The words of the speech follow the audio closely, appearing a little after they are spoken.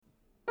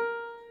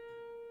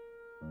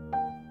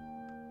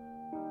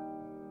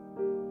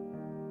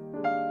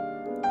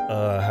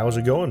How's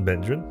it going,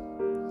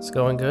 Benjamin? It's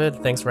going good.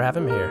 Thanks for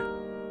having me here.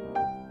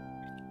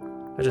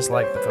 I just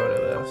like the photo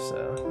though,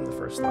 so I'm the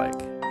first like.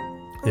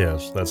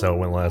 Yes, that's how it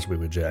went last week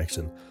with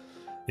Jackson.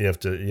 You have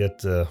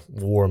to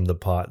warm the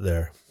pot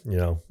there,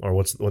 or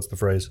what's the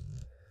phrase?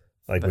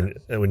 Like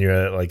when you're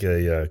at like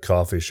a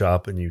coffee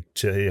shop and you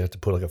have to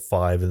put like a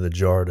 5 in the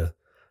jar to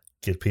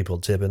get people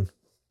tipping.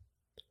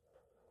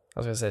 I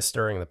was gonna say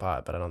stirring the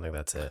pot, but I don't think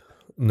that's it.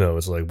 No,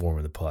 it's like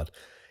warming the pot.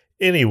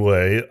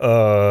 Anyway,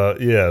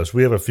 yes,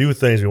 we have a few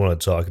things we want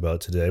to talk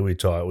about today. We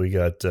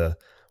got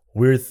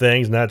weird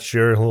things, not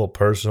sure, a little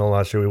personal,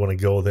 not sure we want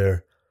to go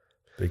there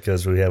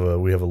because we have a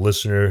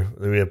listener,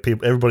 we have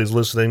people, everybody's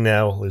listening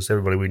now, at least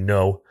everybody we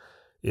know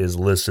is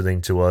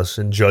listening to us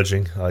and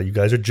judging. You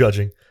guys are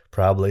judging,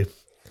 probably,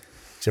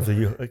 except for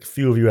you, a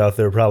few of you out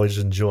there are probably just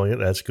enjoying it.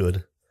 That's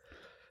good.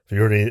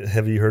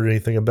 Have you heard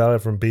anything about it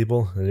from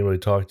people? Anybody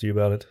talk to you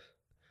about it?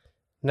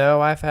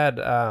 No, I've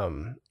had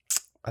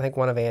I think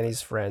one of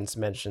Annie's friends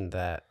mentioned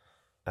that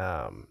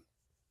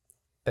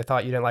they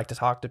thought you didn't like to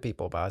talk to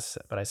people, but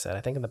I said,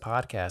 I think in the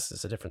podcast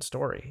it's a different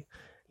story.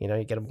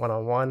 You get a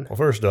one-on-one. Well,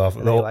 first off,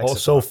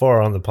 so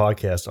far on the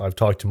podcast, I've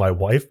talked to my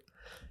wife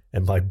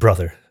and my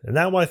brother, and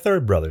now my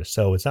third brother.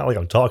 So it's not like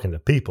I'm talking to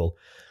people.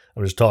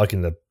 I'm just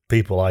talking to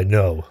people I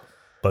know.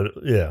 But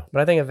yeah.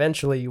 But I think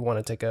eventually you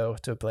wanted to go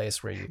to a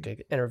place where you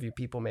could interview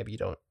people maybe you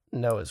don't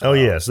know as well. Oh,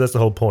 yeah. So that's the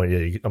whole point.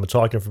 Yeah, I'm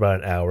talking for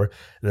about an hour, and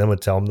then I'm going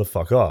to tell them to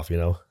fuck off,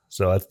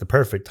 So that's the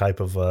perfect type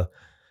of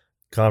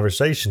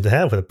conversation to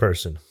have with a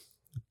person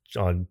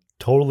on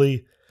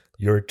totally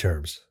your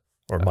terms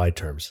or my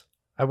terms.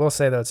 I will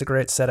say, though, it's a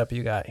great setup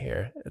you got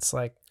here. It's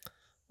like,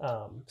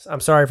 I'm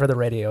sorry for the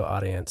radio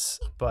audience,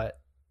 but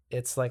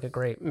it's like a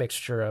great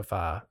mixture of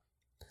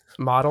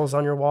models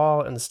on your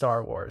wall and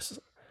Star Wars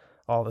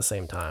all at the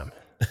same time.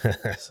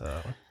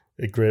 So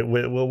great.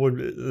 What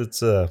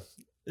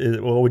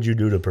would you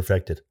do to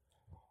perfect it?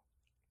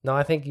 No,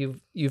 I think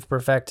you've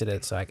perfected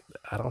it, so I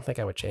don't think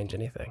I would change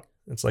anything.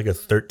 It's like a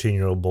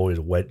 13-year-old boy's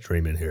wet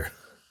dream in here.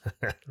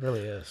 It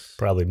really is.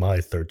 Probably my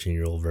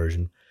 13-year-old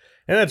version.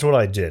 And that's what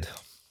I did.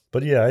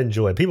 But yeah, I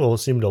enjoy it. People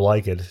seem to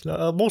like it.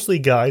 Mostly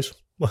guys.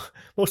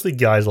 Mostly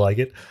guys like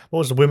it.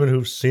 Most women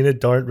who've seen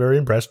it aren't very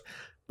impressed.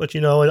 But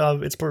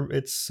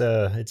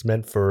it's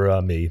meant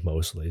for me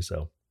mostly.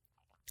 So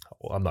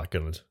I'm not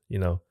gonna,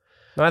 No,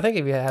 I think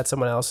if you had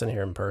someone else in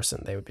here in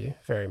person, they would be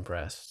very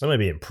impressed. They might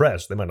be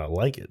impressed. They might not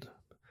like it.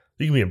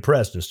 You can be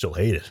impressed and still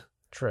hate it.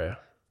 True.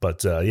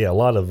 But yeah, a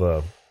lot of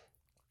the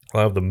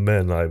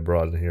men I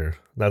brought in here.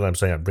 Not that I'm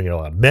saying I'm bringing a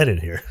lot of men in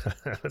here.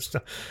 let's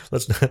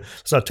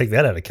not take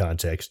that out of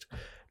context.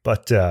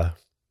 But a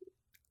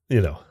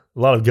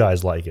lot of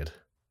guys like it.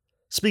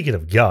 Speaking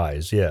of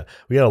guys, yeah,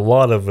 we got a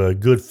lot of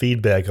good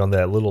feedback on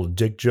that little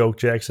dick joke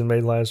Jackson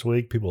made last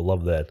week. People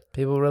love that.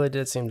 People really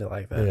did seem to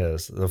like that.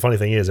 Yes. The funny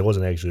thing is, it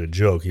wasn't actually a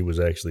joke. He was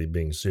actually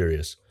being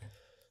serious.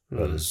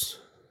 But he's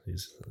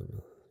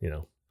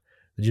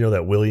Did you know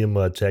that William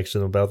texted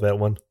him about that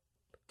one?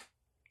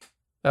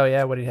 Oh,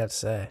 yeah? What did he have to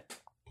say?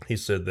 He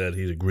said that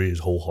he agrees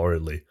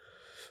wholeheartedly,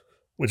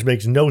 which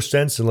makes no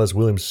sense unless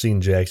William's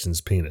seen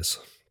Jackson's penis,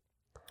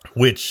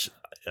 which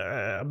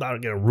I'm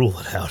not going to rule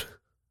it out.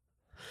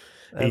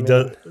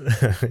 Does.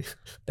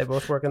 They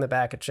both work in the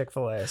back at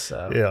Chick-fil-A,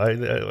 so.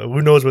 Yeah,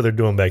 who knows what they're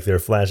doing back there,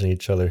 flashing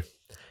each other.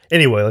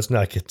 Anyway, let's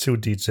not get too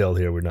detailed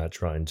here. We're not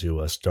trying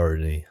to start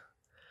any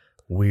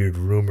weird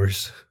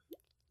rumors.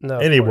 No,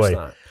 anyway, of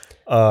course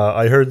not.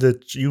 I heard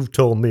that you've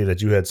told me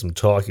that you had some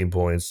talking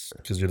points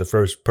because you're the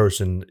first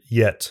person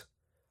yet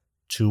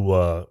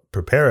to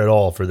prepare at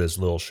all for this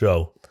little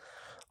show.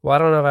 Well, I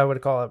don't know if I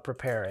would call it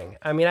preparing.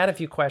 I mean, I had a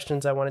few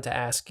questions I wanted to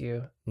ask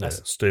you. Yeah,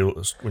 stay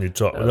when you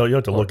talk. No, you don't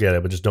have to look at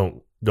it, but just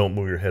don't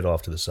move your head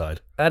off to the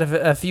side. I had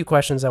a few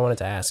questions I wanted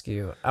to ask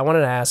you. I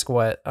wanted to ask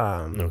what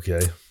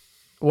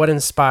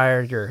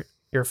inspired your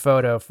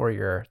photo for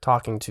your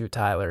Talking to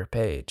Tyler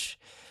page.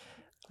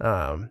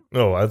 I'm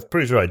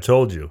pretty sure I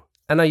told you.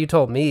 I know you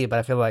told me, but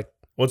I feel like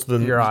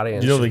your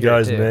audience. Do you know the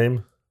guy's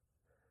name?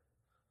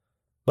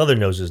 Mother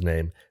knows his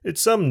name.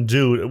 It's some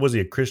dude. Was he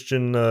a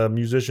Christian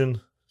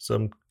musician?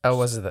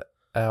 Was it?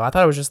 I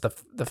thought it was just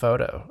the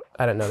photo.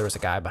 I didn't know there was a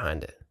guy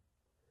behind it.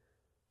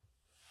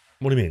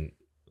 What do you mean?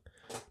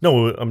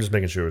 No, I'm just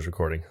making sure it was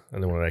recording. I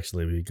don't want to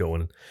actually be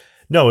going.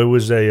 No, it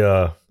was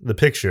the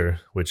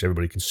picture, which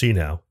everybody can see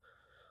now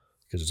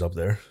because it's up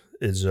there.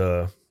 It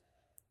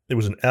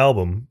was an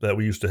album that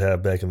we used to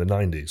have back in the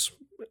 90s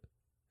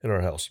in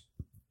our house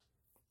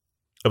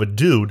of a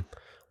dude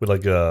with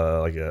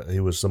he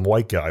was some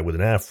white guy with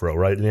an afro,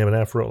 right? Didn't he have an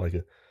afro?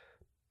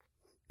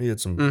 He had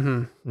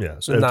some, yeah.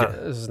 So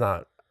this is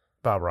not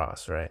Bob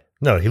Ross, right?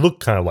 No, he looked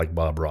kind of like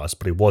Bob Ross,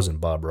 but he wasn't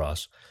Bob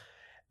Ross.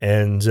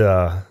 And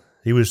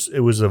it was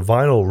a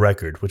vinyl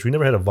record, which we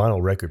never had a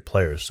vinyl record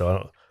player.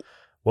 So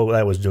what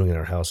that was doing in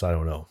our house, I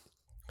don't know.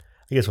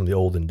 I guess from the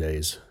olden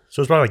days.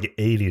 So it's probably like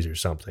the 80s or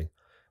something.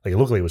 Like it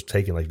looked like it was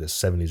taken like the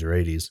 70s or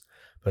 80s.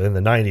 But in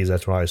the 90s,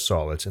 that's when I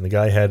saw it. And the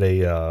guy had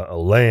a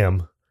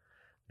lamb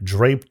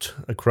draped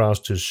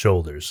across his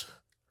shoulders.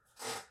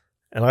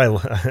 And I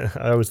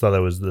I always thought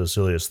that was the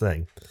silliest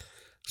thing.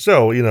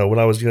 So, when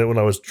I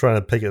was trying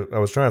to pick it, I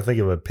was trying to think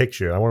of a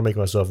picture. I want to make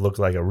myself look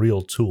like a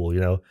real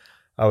tool.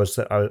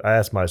 I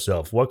asked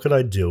myself, what could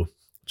I do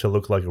to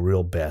look like a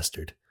real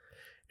bastard?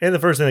 And the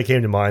first thing that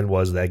came to mind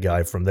was that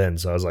guy from then.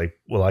 So I was like,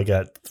 well, I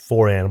got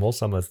 4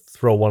 animals. I'm going to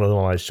throw one of them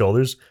on my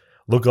shoulders,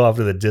 look off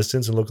to the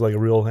distance, and look like a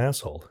real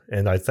asshole.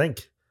 And I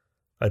think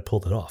I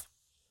pulled it off.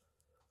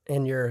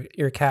 And your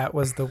cat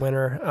was the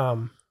winner.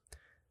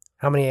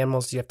 How many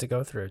animals do you have to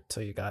go through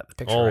till you got the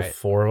picture All right?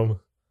 4 of them.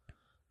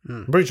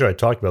 I'm pretty sure I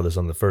talked about this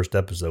on the first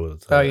episode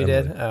with Oh, you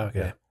Emily. did? Oh, okay.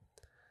 Yeah.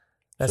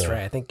 That's So,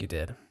 right. I think you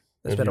did.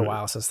 It's if been a you-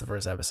 while since the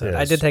first episode. Yes.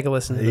 I did take a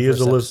listen to the He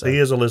first episode. He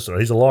is a listener.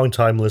 He's a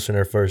long-time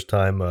listener,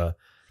 first-time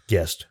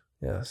guest.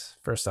 Yes,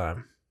 first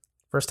time.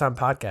 First time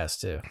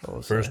podcast, too.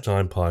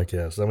 First-time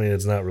podcast. I mean,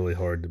 it's not really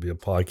hard to be a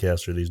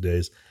podcaster these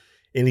days.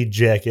 Any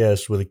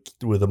jackass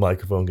with a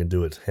microphone can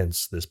do it,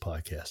 hence this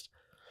podcast.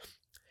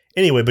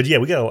 Anyway, but yeah,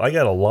 I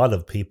got a lot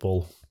of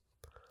people,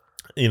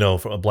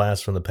 from a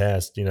blast from the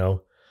past,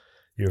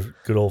 your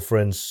good old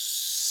friend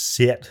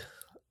Set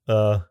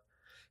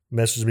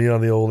messaged me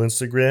on the old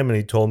Instagram, and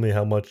he told me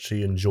how much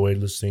he enjoyed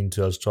listening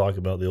to us talk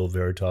about the old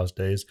Veritas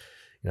days.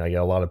 I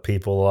got a lot of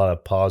people, a lot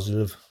of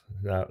positive,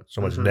 not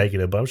so much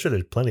negative, but I'm sure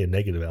there's plenty of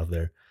negative out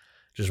there.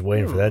 Just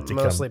waiting for that to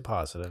come. Mostly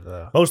positive,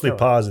 though. Mostly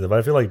positive.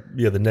 I feel like,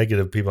 the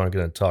negative people aren't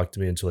going to talk to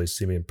me until they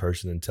see me in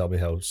person and tell me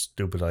how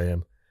stupid I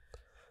am.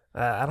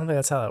 I don't think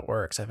that's how that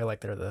works. I feel like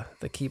they're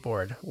the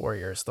keyboard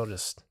warriors. They'll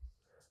just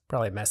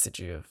probably message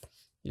you if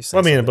you say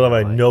something But if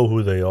I like, know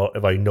who they are,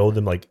 if I know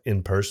them like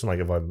in person, like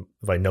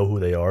if I know who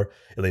they are,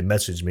 if they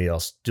message me, I'll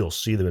still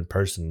see them in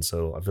person.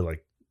 So I feel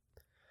like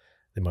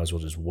they might as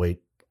well just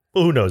wait.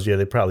 Well, who knows? Yeah,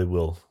 they probably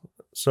will.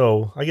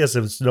 So I guess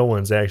if no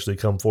one's actually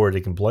come forward to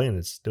complain,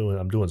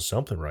 I'm doing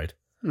something right.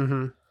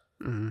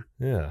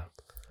 Yeah,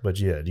 but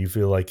yeah, do you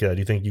feel like do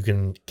you think you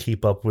can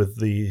keep up with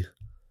the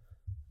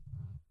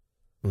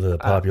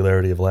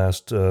popularity of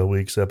last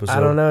week's episode? I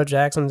don't know.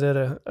 Jackson did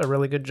a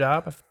really good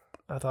job.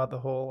 I thought the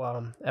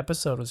whole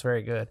episode was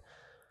very good,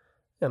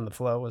 and the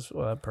flow was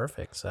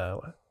perfect.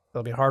 So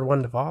it'll be a hard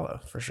one to follow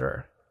for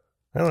sure.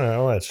 I don't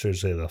know. I'm not sure to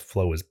say the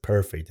flow was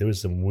perfect. There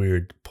was some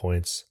weird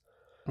points.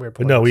 Weird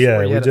But no, points yeah,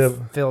 where you we had to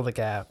did. fill the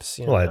gaps.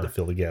 Well, I had to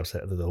fill the gaps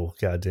of the whole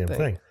goddamn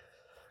thing.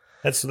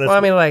 That's well, I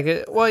mean, like,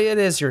 it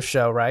is your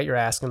show, right? You're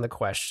asking the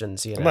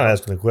questions. I'm not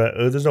asking the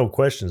question. There's no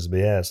questions to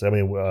be asked. I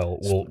mean, well,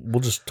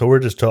 we're just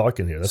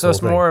talking here. That's so the it's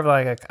whole thing. more of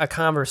like a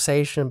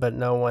conversation, but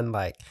no one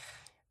I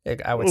would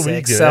Well, say we do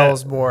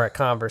excels that. more at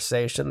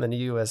conversation than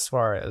you as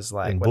far as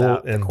like And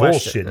without the and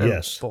question. bullshit,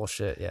 yes.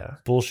 Bullshit, yeah.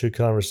 Bullshit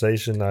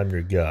conversation. I'm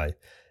your guy.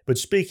 But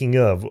speaking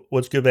of,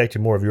 let's go back to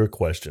more of your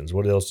questions.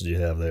 What else did you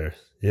have there?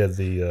 You had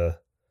the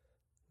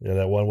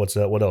that one. What's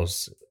that? What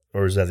else?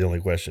 Or is that the only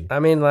question?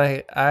 I mean,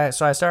 like, I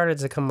started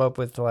to come up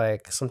with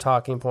like some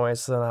talking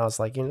points, and I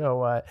was like, you know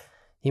what?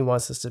 He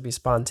wants us to be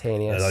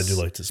spontaneous. And I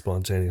do like the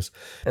spontaneous.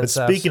 And But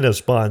stuff. speaking of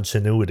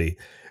spontaneity,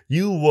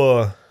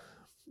 you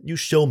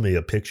showed me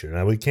a picture.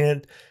 Now we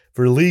can't,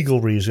 for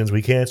legal reasons,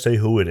 we can't say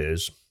who it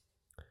is.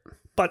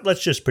 But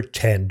let's just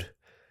pretend.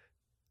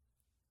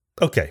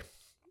 Okay.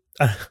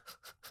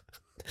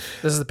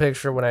 This is the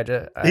picture when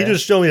He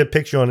just showed me a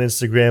picture on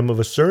Instagram of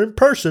a certain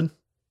person.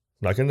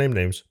 I'm not going to name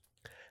names.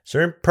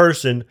 Certain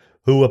person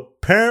who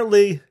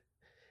apparently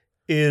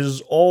is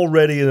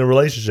already in a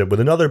relationship with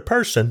another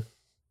person,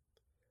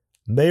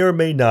 may or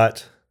may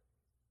not.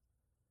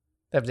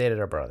 have dated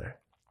our brother.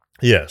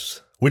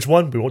 Yes. Which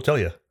one? We won't tell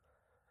you.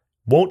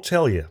 Won't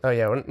tell you. Oh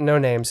yeah, no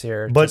names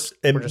here. But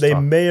we're just they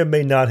talking. may or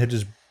may not have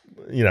just,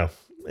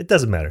 it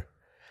doesn't matter.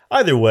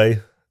 Either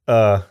way,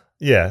 yeah.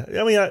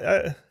 I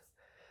mean,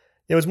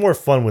 it was more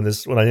fun when I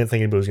didn't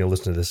think anybody was going to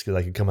listen to this because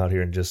I could come out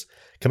here and just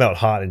come out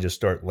hot and just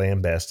start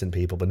lambasting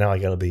people. But now I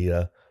got to be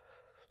more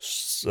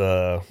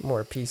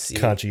PC,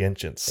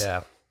 conscientious.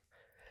 Yeah.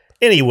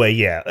 Anyway,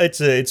 yeah,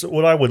 it's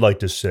what I would like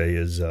to say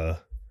is,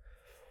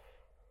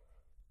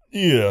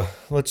 yeah,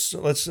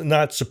 let's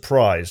not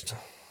surprised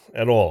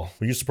at all.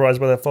 Were you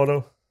surprised by that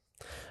photo?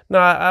 No,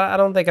 I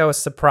don't think I was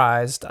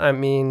surprised. I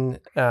mean,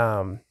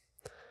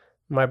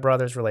 my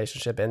brother's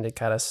relationship ended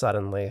kind of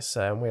suddenly,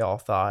 so we all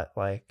thought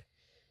like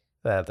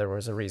that there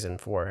was a reason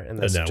for it, and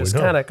this now we just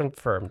know. kind of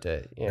confirmed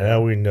it.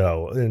 Now we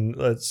know. And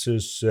let's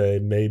just say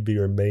maybe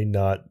or may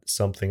not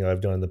something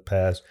I've done in the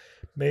past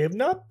may have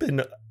not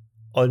been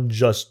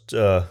unjust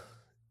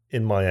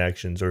in my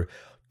actions or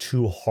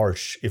too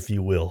harsh, if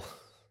you will.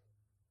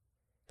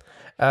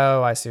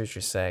 Oh, I see what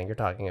you're saying. You're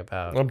talking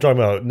about. I'm talking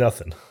about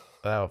nothing.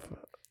 Oh, I'm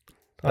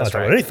not that's talking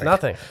right. about anything.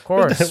 Nothing. Of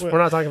course, we're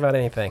not talking about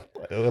anything.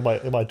 Am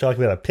I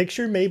talking about a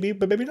picture? Maybe,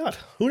 but maybe not.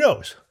 Who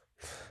knows?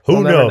 Who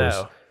We'll never knows?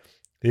 know.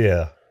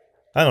 Yeah.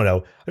 I don't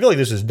know. I feel like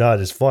this is not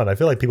as fun. I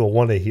feel like people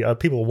want to hear.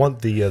 People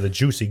want the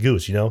juicy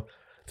goose,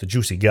 the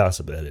juicy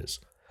gossip that is.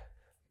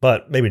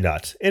 But maybe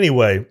not.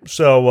 Anyway,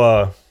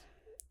 so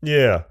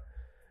yeah.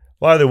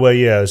 Well, either way,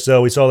 yeah.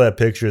 So we saw that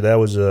picture. That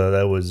was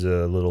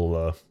a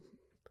little,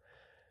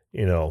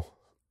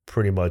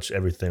 pretty much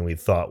everything we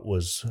thought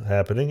was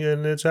happening,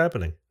 and it's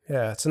happening.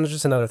 Yeah, it's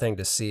just another thing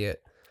to see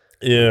it.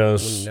 when you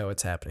Yes. know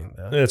it's happening,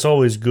 though. It's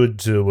always good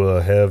to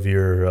have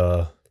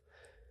your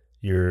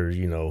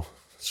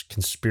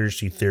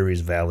conspiracy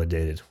theories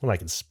validated. Well, not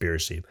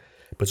conspiracy,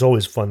 but it's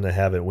always fun to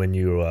have it when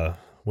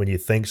you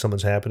think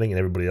something's happening and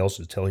everybody else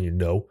is telling you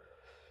no,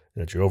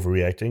 that you're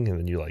overreacting, and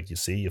then you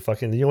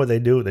know what they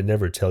do? They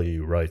never tell you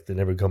you're right. They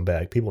never come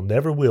back. People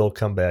never will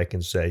come back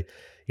and say,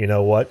 you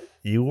know what,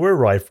 you were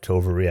right to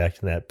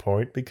overreact in that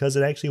point because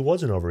it actually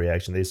was an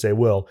overreaction. They say,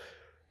 well,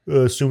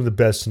 assume the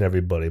best in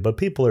everybody, but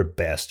people are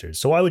bastards.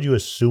 So why would you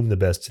assume the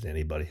best in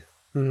anybody?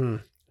 Mm-hmm.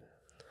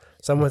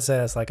 Some would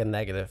say it's like a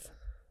negative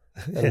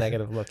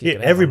look. Yeah,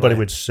 everybody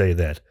would say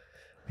that,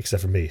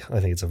 except for me. I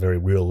think it's a very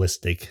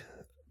realistic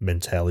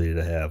mentality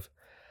to have.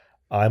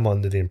 I'm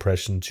under the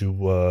impression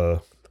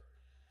to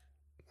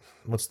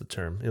what's the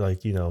term?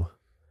 Like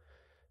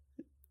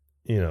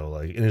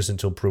like innocent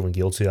until proven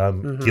guilty.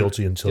 I'm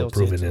guilty until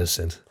proven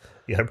innocent.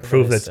 You gotta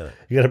prove that.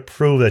 You gotta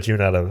prove that you're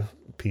not a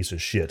piece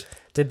of shit.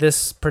 Did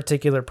this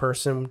particular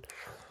person?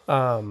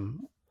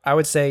 I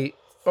would say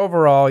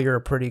overall, you're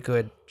a pretty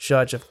good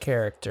judge of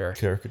character.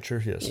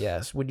 Caricature, yes.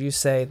 Yes. Would you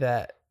say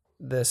that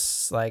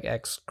this like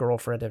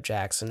ex-girlfriend of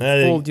Jackson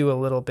fooled you a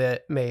little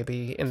bit,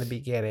 maybe in the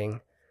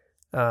beginning?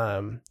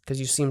 Because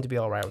you seem to be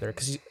all right with her.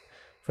 Because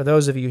for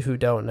those of you who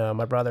don't know,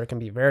 my brother can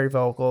be very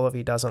vocal if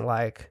he doesn't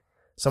like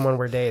someone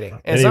we're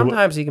dating, and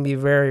sometimes he can be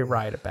very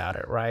right about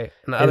it, right?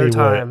 And other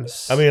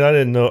times, I mean, I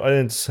didn't know. I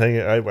didn't hang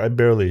it. I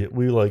barely.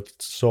 We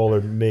saw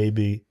her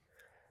maybe.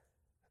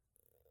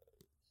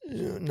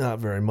 Not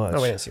very much.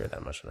 Oh, we didn't see her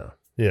that much, no.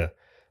 Yeah,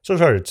 so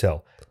it's hard to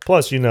tell.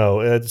 Plus, at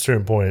a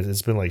certain point,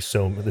 it's been like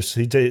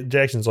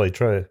Jackson's like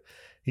trying to.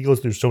 He goes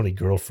through so many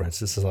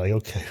girlfriends. This is like,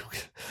 okay,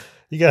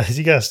 you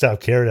gotta stop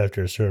caring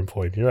after a certain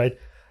point. You're right.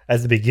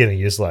 At the beginning,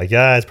 you're just like,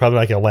 it's probably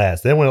not gonna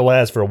last. Then when it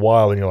lasts for a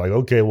while, and you're like,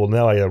 okay, well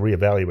now I gotta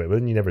reevaluate. But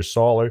then you never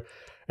saw her,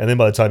 and then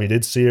by the time you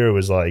did see her, it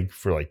was like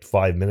for like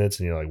 5 minutes,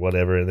 and you're like,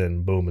 whatever, and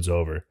then boom, it's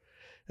over.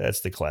 That's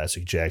the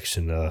classic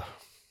Jackson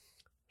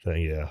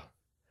thing, yeah.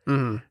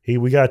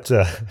 Mm-hmm. We got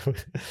this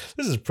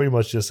is pretty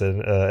much just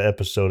an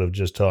episode of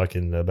just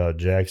talking about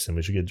Jackson.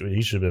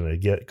 He should have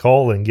been a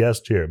call-in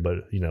guest here,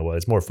 but you know what?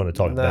 It's more fun to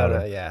talk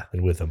about him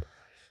than with him.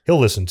 He'll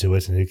listen to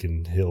it,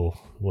 and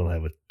we'll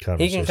have a conversation.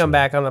 He can come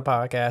back on the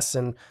podcast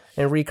and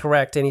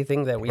recorrect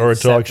anything that we or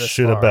talk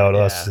shit about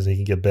us, and he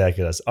can get back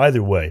at us.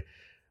 Either way,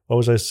 what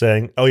was I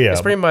saying? Oh yeah,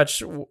 it's pretty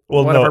much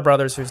one of our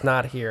brothers who's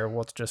not here.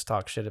 We'll just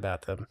talk shit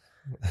about them.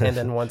 And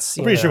then once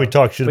I'm pretty sure we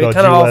talked shit about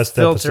you last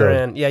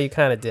episode. Yeah, you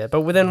kind of did.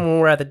 But then when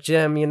we're at the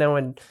gym,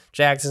 and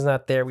Jackson's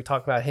not there, we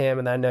talk about him,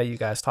 and I know you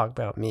guys talk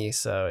about me,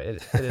 so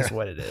it is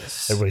what it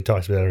is. Everybody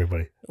talks about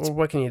everybody. Well,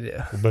 what can you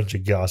do? A bunch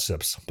of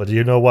gossips. But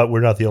you know what? We're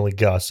not the only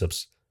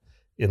gossips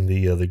in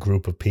the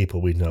group of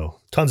people we know.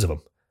 Tons of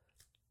them.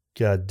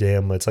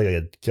 Goddamn, it's like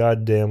a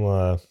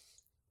goddamn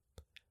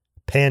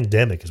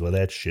pandemic is what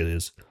that shit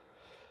is.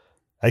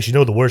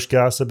 Actually, the worst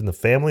gossip in the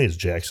family is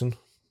Jackson.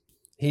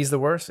 He's the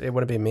worst? It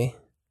wouldn't be me.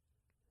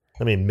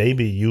 I mean,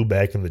 maybe you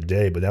back in the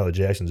day, but now that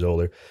Jackson's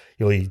older,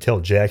 you tell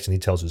Jackson, he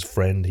tells his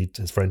friend,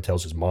 his friend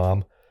tells his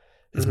mom,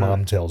 his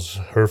mom tells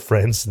her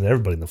friends, and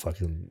everybody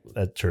in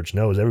that church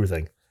knows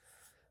everything.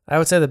 I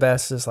would say the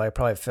best is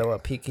probably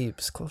Philip. He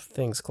keeps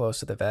things close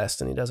to the vest,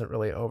 and he doesn't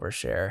really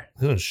overshare.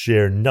 He doesn't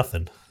share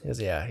nothing. He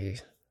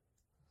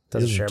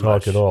doesn't share talk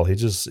much at all.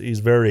 He's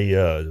very,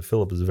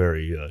 Philip is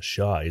very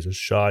shy. He's a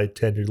shy,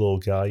 tender little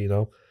guy,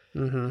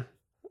 Mm-hmm.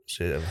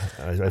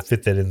 I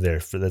fit that in there.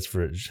 That's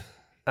for.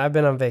 I've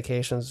been on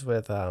vacations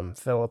with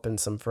Philip and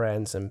some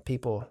friends, and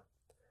people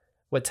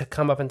would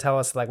come up and tell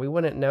us we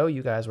wouldn't know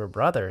you guys were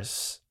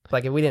brothers.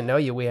 If we didn't know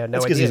you, we had no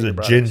idea. That's because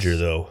he's a ginger,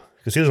 though.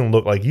 Because he doesn't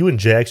look like you and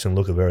Jackson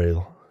look very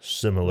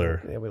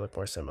similar. Yeah, we look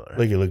more similar.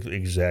 You look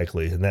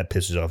exactly, and that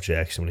pisses off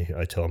Jackson when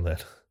I tell him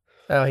that.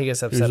 Oh, he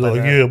gets upset. He's like,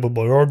 yeah, but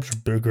my arms are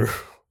bigger.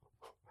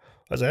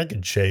 I was like, I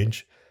can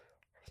change.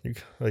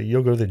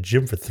 You'll go to the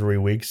gym for 3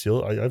 weeks.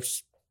 Your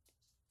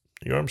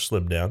arms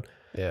slim down.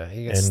 Yeah,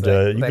 he gets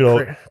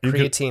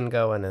creatine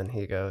going, and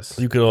he goes.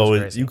 You could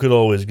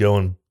always go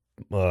and.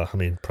 I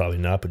mean, probably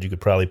not, but you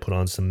could probably put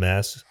on some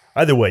masks.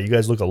 Either way, you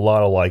guys look a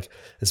lot alike,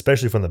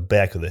 especially from the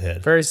back of the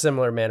head. Very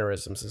similar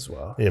mannerisms as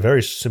well. Yeah,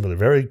 very similar.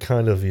 Very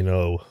kind of,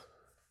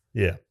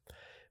 yeah.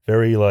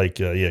 Very you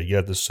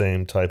got the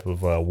same type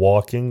of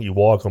walking. You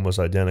walk almost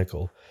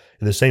identical.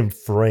 In the same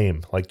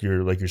frame,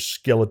 your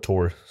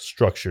skeletal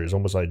structure is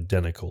almost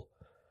identical.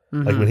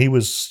 Mm-hmm. Like when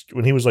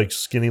he was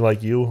skinny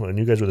like you, and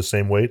you guys were the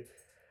same weight,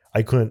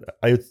 I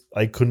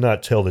could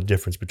not tell the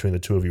difference between the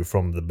two of you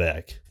from the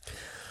back.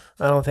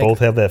 I don't think both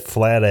have that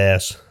flat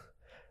ass.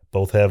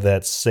 Both have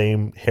that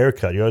same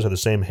haircut. You always have the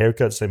same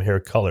haircut, same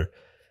hair color.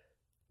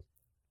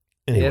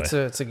 Anyway,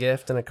 it's a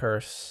gift and a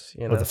curse.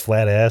 With the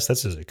flat ass,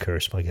 that's just a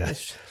curse, my guy.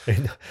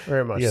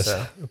 Very much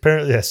so.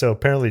 Apparently, yeah. So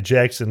apparently,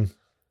 Jackson.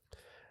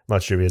 I'm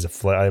not sure if he has a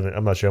flat.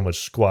 I'm not sure how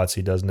much squats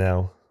he does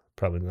now.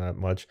 Probably not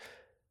much.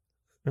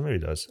 Or maybe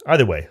he does.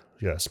 Either way,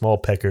 you got a small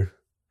pecker,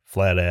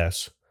 flat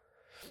ass,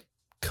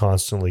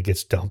 constantly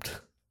gets dumped.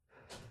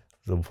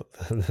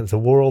 The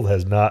world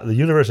has not. The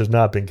universe has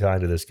not been kind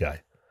to this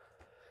guy.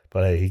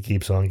 But hey, he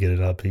keeps on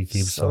getting up. He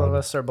keeps Some on. of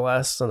us are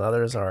blessed and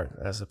others aren't,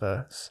 I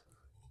suppose.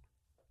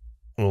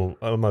 Well,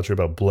 I'm not sure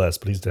about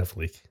blessed, but he's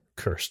definitely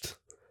cursed.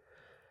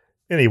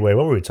 Anyway,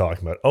 what were we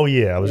talking about? Oh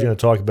yeah, I was going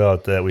to talk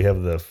about that. We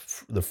have the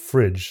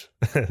fridge.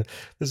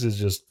 This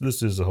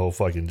is a whole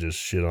fucking just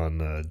shit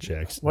on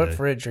Jackson. What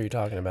fridge are you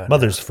talking about?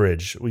 Mother's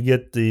fridge. We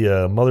get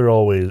the mother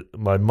always.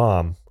 My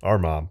mom, our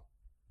mom,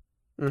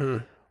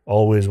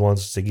 always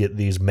wants to get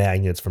these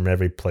magnets from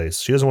every place.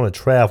 She doesn't want to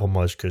travel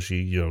much because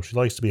she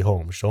likes to be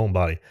home. She's a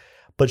homebody,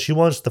 but she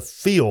wants to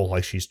feel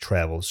like she's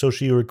traveled. So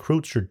she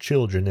recruits her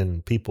children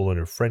and people in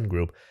her friend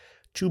group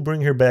to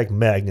bring her back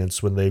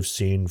magnets when they've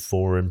seen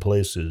foreign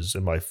places.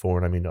 And by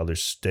foreign, I mean other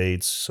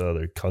states,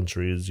 other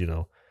countries,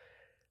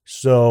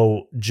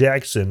 So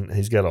Jackson,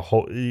 he's got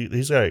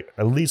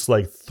at least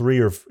like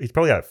he's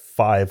probably got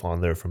 5 on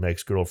there from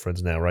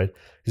ex-girlfriends now, right?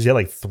 Because he had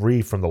like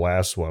 3 from the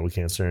last one. We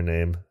can't say her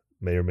name.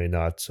 May or may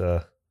not.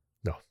 No,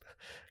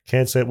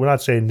 can't say. We're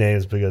not saying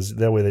names because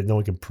that way no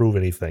one can prove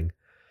anything.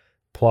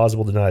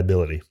 Plausible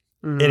deniability.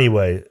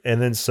 Anyway,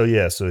 and then so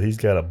he's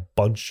got a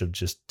bunch of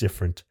just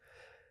different.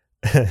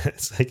 Who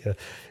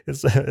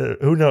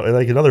knows?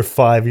 Like another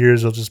 5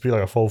 years, it'll just be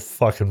like a full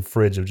fucking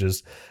fridge of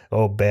just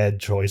bad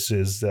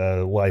choices,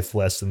 life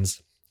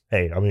lessons.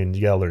 Hey, I mean,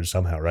 you gotta learn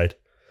somehow, right?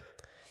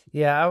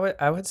 Yeah,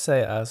 I would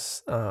say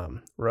us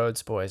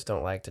Rhoads boys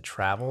don't like to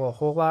travel a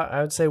whole lot.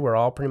 I would say we're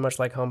all pretty much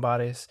like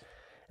homebodies,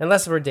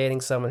 unless we're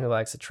dating someone who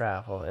likes to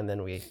travel, and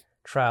then we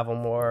travel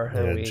more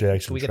and we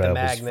get the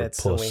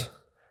magnets and we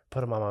put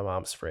them on my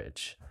mom's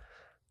fridge.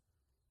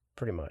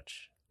 Pretty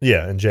much.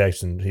 Yeah, and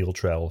Jackson, he'll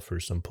travel for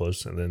some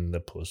puss, and then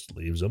the puss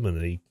leaves him, and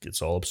then he gets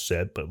all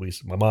upset. But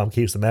my mom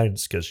keeps the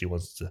magnets because she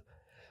likes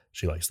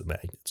the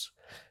magnets.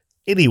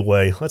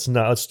 Anyway, let's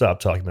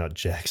stop talking about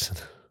Jackson.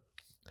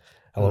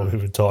 How long have we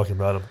been talking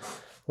about him?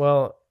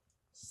 Well,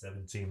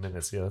 17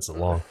 minutes. Yeah, that's a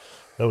long.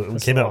 We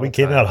came out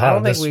hot. I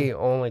don't think we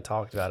only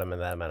talked about him in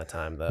that amount of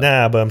time, though.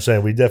 Nah, but I'm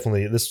saying we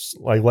definitely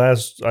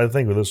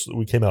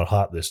we came out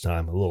hot this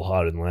time, a little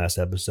hotter than last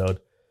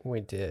episode.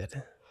 We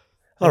did.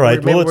 All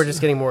right, maybe we're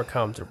just getting more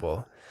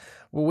comfortable.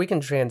 Well, we can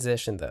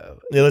transition though.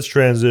 Yeah, let's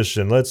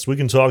transition. We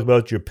can talk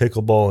about your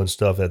pickleball and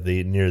stuff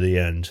near the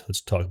end.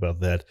 Let's talk about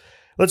that.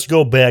 Let's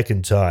go back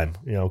in time.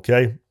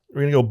 Okay?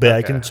 We're gonna go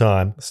back in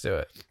time. Let's do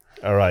it.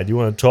 All right. Do you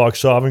want to talk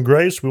Sovereign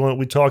Grace?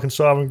 We talking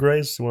Sovereign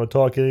Grace? You want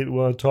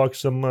to talk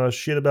some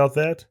shit about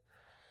that?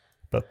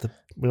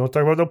 We don't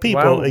talk about no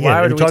people.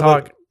 Why would we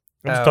talk?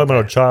 I'm just talking about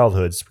our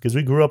childhoods because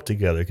we grew up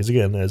together. Because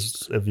again,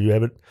 if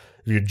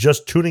you're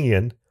just tuning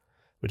in,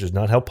 which is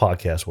not how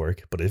podcasts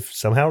work, but if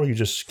somehow you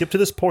just skip to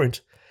this point,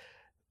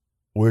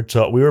 we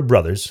were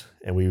brothers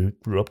and we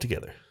grew up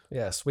together.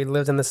 Yes, we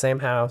lived in the same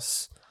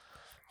house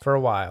for a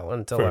while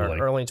until our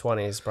early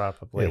 20s,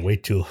 probably.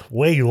 Yeah,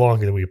 way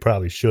longer than we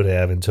probably should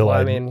have until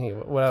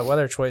what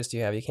other choice do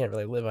you have? You can't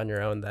really live on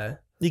your own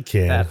that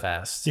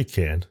fast. You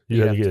can.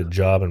 You have to get a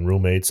job and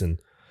roommates and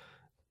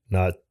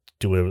not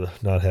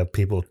have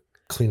people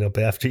clean up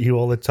after you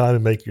all the time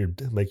and make your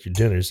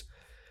dinners.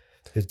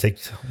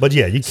 But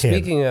yeah, you can.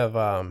 Speaking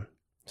of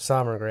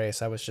Sovereign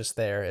Grace, I was just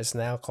there. It's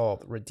now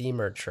called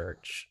Redeemer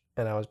Church,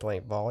 and I was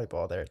playing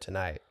volleyball there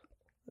tonight.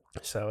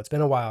 So it's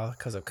been a while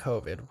because of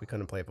COVID. We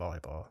couldn't play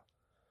volleyball,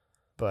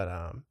 but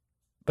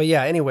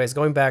yeah. Anyways,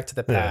 going back to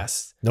the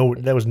past. No,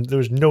 there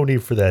was no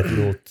need for that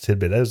little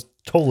tidbit. That was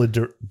totally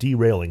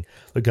derailing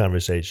the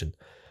conversation.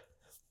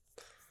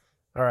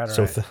 All right.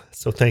 So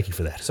thank you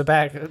for that. So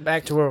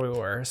back to where we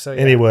were. So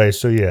yeah. Anyway,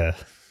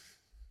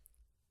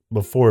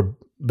 before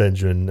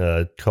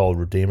Benjamin called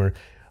Redeemer,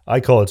 I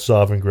call it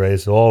Sovereign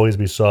Grace. It'll always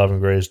be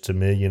Sovereign Grace to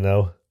me.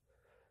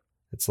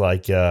 It's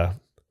like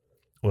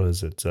what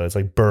is it? It's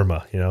like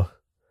Burma.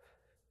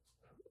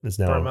 It's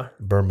now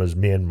Burma's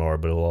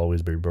Myanmar, but it'll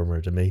always be Burma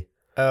to me.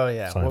 Oh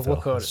yeah, we'll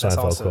quote it. That's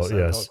also quote.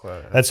 Yes,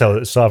 that's how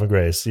it's Sovereign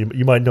Grace.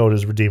 You might know it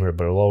as Redeemer,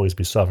 but it'll always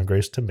be Sovereign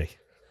Grace to me.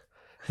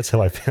 That's how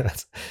I feel.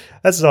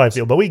 That's how I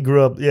feel. But we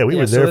grew up. Yeah, we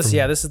were there.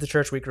 This is the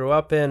church we grew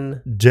up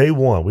in. Day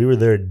one, we were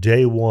there.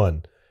 Day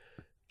one.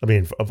 I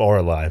mean, of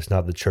our lives,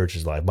 not the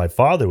church's life. My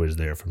father was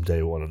there from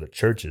day one of the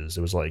churches.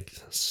 It was like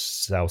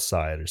South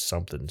Side or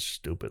something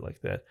stupid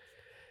like that.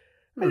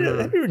 Have you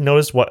ever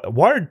noticed why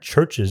are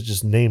churches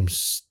just named?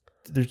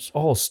 They're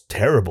all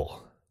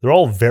terrible. They're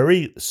all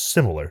very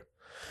similar.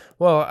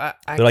 Well,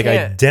 they're like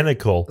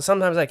identical.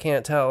 Sometimes I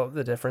can't tell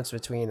the difference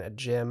between a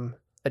gym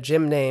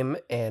name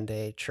and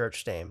a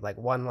church name, like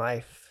One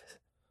Life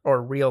or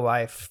Real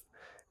Life.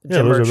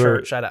 Gym or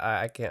church,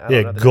 I can't. I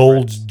don't know the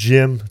Gold's difference.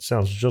 Gym. It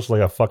sounds just like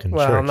a fucking church.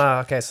 Well, no,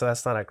 okay, so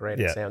that's not a great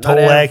example.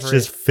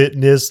 Tolax's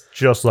Fitness,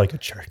 just like a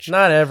church.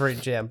 Not every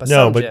gym, but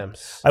some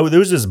gyms. There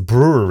was this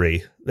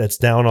brewery that's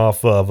down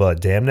off of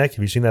Dam Neck.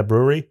 Have you seen that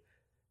brewery?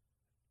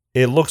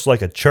 It looks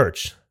like a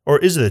church. Or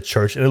is it a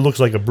church? And it looks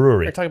like a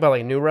brewery. You're talking about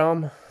like New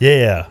Realm?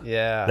 Yeah.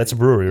 Yeah. That's a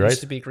brewery, right? It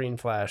used to be Green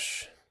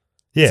Flash.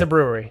 Yeah. It's a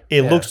brewery.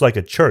 It looks like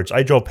a church.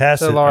 I drove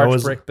past it. It's a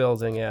large brick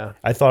building, yeah.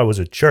 I thought it was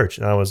a church,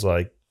 and I was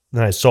like,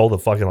 then I saw the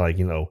fucking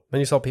Then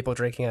you saw people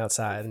drinking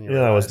outside, and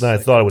I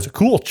thought it was a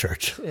cool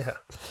church. Yeah.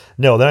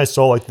 No, then I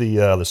saw like the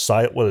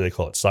what do they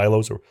call it?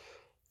 Silos or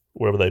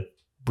wherever they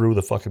brew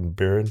the fucking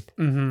beer in.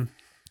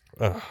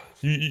 Mm-hmm.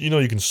 You know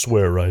you can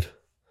swear, right?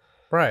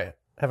 Right.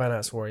 Have I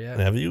not swore yet?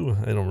 Have you?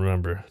 I don't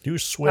remember. Do you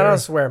swear? I don't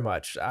swear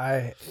much.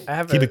 I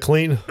have Keep it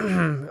clean.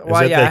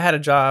 Well, yeah, I had a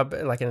job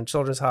like in a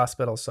children's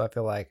hospital, so I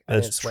feel like I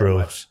didn't swear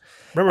much.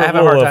 Remember, I have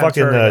a hard time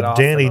fucking turning it off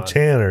Danny and on.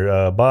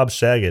 Tanner, Bob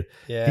Saget.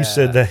 Yeah.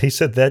 He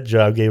said that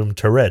job gave him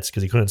Tourette's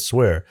because he couldn't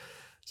swear.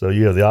 So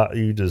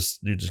you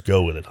just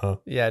go with it, huh?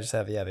 Yeah, I just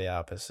have the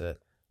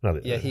opposite.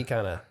 He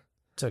kind of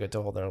took it to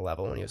a whole other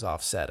level when he was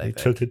offset. I think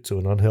he took it to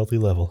an unhealthy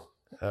level.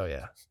 Oh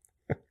yeah.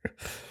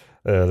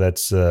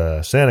 That's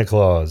Santa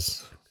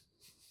Claus.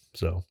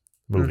 So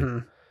movie. Mm-hmm.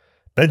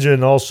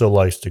 Benjamin also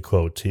likes to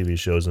quote TV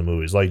shows and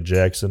movies, like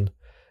Jackson.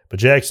 But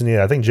Jackson,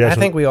 I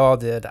think we all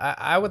did.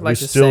 I would like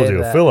to still say do.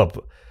 that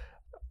Philip,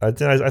 I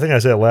think I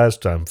said it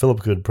last time. Philip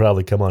could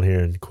probably come on here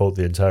and quote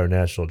the entire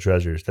National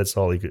Treasures. That's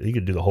all he could. He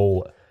could do the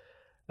whole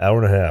hour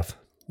and a half.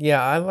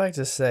 Yeah, I'd like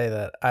to say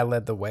that I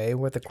led the way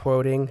with the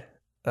quoting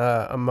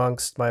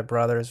amongst my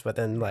brothers, but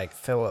then like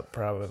Philip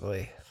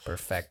probably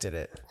perfected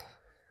it.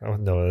 Oh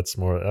no, that's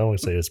more. I don't want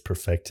to say it's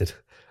perfected.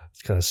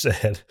 It's kind of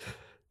sad.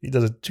 He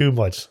does it too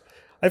much.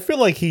 I feel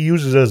like he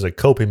uses it as a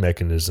coping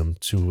mechanism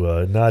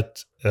to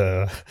not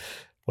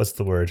what's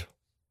the word?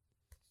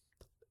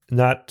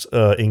 Not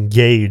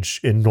engage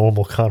in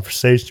normal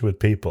conversation with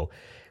people.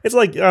 It's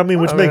like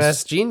makes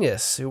that's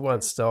genius. Who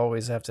wants to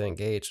always have to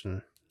engage?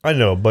 And I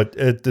know, but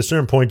at a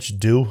certain point you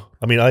do.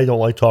 I mean, I don't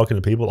like talking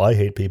to people. I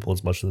hate people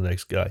as much as the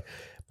next guy.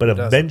 But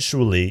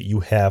eventually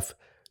you have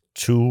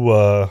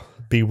to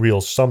be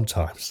real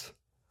sometimes.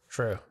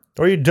 True.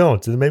 Or you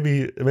don't. And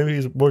maybe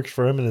it works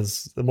for him and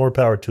it's more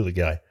power to the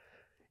guy.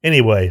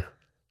 Anyway.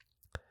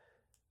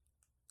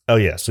 Oh,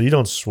 yeah. So you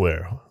don't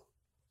swear.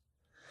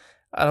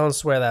 I don't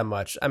swear that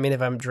much. I mean,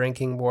 if I'm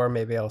drinking more,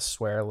 maybe I'll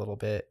swear a little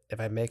bit.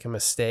 If I make a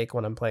mistake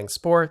when I'm playing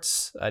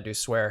sports, I do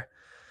swear.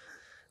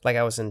 Like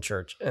I was in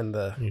church, in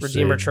the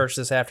Redeemer Church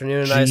this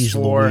afternoon, and I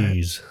swore.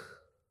 Louise.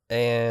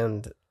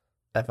 And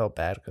I felt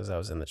bad because I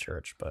was in the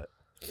church, but...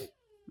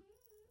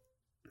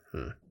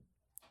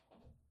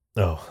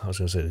 Oh, I was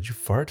going to say, did you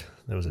fart?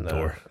 That was a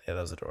door. Yeah,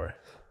 that was a door.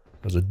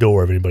 It was a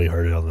door if anybody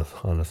heard it on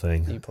the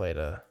thing. You played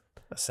a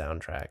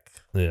soundtrack.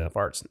 Yeah.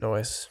 Farts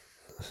noise.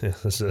 Yeah,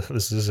 this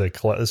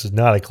is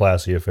not a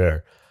classy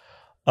affair.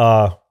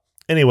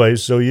 Anyway,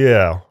 so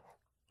yeah.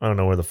 I don't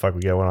know where the fuck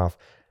we got one off.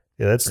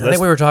 Yeah, I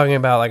think we were talking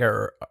about like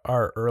our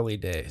early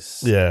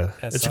days. Yeah.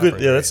 It's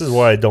good. Yeah, this is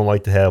why I don't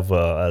like to have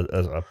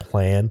a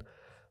plan,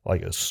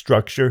 like a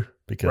structure.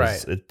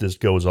 Because it just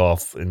goes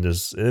off and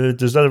it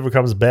just never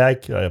comes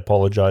back. I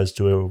apologize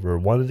to whoever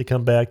wanted to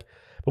come back,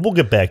 but we'll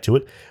get back to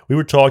it. We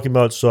were talking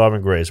about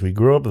Sovereign Grace. We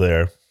grew up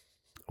there.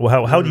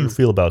 Well, how do you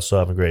feel about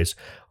Sovereign Grace?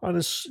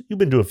 You've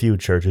been to a few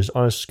churches.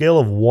 On a scale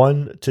of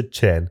 1 to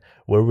 10,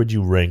 where would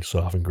you rank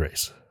Sovereign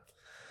Grace?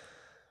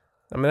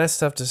 I mean, that's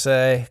tough to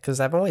say because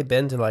I've only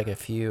been to like a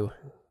few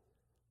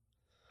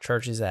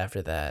churches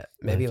after that.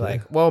 Maybe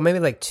like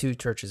 2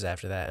 churches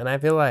after that, and I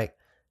feel like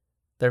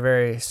they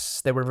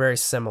were very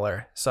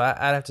similar. So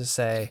I'd have to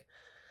say,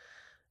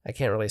 I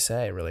can't really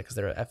say because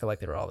I feel like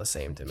they were all the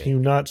same to me. Can you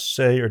not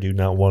say, or do you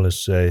not want to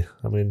say?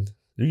 I mean,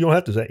 you don't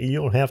have to say.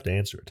 You don't have to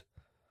answer it.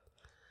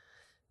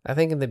 I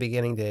think in the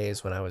beginning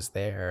days when I was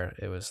there,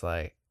 it was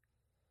like,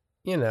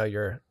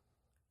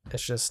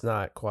 it's just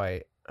not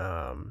quite.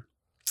 I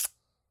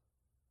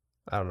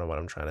don't know what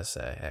I'm trying to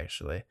say.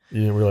 Actually, you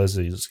didn't realize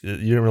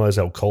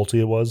how culty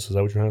it was. Is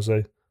that what you're trying to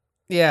say?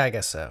 Yeah, I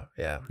guess so.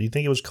 Yeah. Do you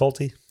think it was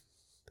culty?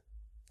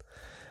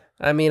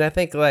 I mean, I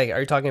think like, are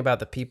you talking about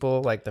the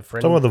people, like the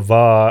friend? Talking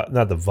about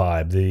not the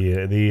vibe,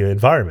 the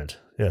environment.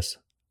 Yes,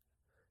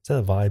 is that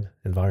a vibe?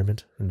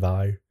 Environment,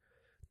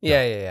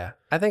 Yeah.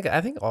 I think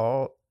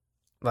all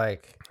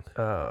like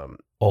all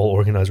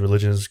organized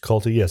religion is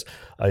culty. Yes,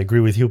 I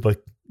agree with you,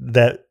 but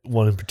that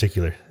one in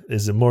particular,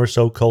 is it more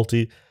so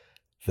culty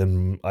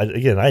than? I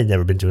had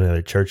never been to any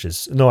other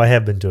churches. No, I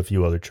have been to a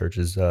few other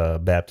churches,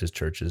 Baptist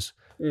churches.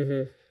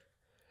 Mm-hmm.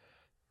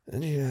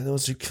 And yeah,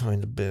 those are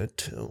kind of bad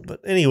too.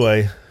 But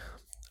anyway.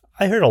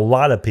 I heard a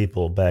lot of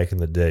people back in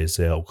the day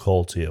say how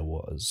culty it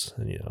was.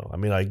 And, I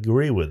mean, I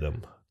agree with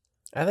them.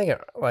 I think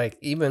like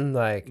even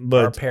like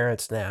our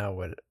parents now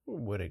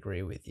would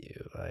agree with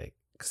you, like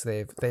because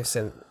they've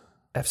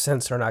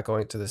since are not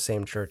going to the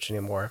same church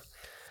anymore,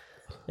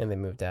 and they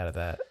moved out of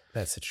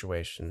that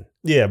situation.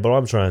 Yeah, but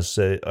I'm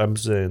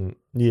saying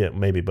yeah,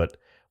 maybe, but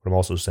what I'm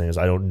also saying is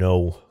I don't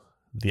know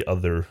the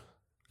other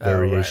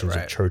variations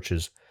of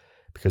churches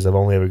because I've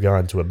only ever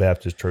gone to a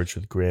Baptist church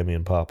with Grammy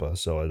and Papa,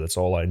 so that's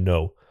all I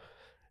know.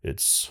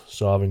 It's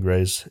Sovereign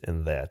Grace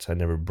and that. I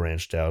never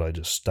branched out. I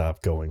just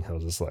stopped going. I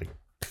was just like,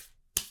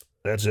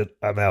 that's it.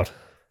 I'm out.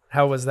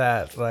 How was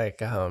that? Like,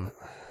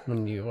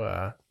 when you,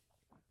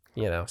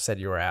 said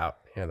you were out,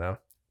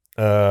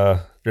 Remember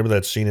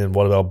that scene in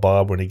What About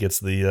Bob when he gets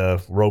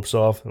the ropes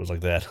off? It was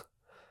like that.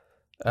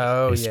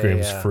 Oh, he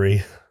screams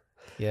free.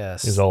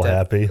 Yes. He's all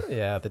happy.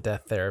 Yeah, the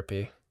death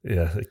therapy.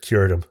 Yeah, it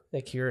cured him.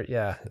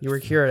 You were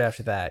cured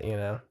after that,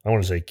 I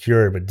want to say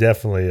cured, but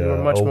definitely... you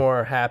were much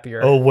more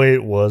happier. Oh,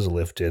 weight was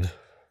lifted.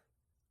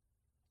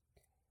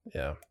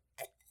 Yeah.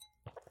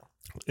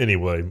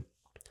 Anyway,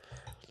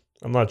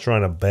 I'm not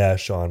trying to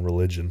bash on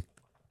religion.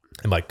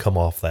 It might come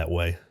off that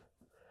way.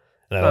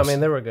 And I mean,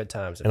 there were good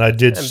times. And I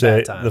did and say,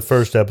 bad times. the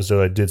first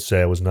episode, I did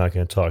say I was not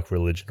going to talk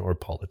religion or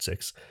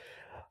politics.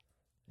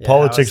 Yeah,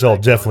 Politics I'll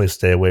definitely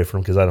stay away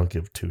from because I don't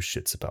give two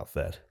shits about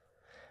that.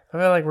 I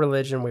feel like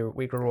religion,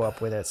 we grew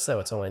up with it, so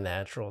it's only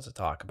natural to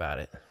talk about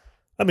it.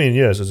 I mean,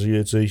 yes,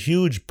 it's a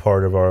huge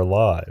part of our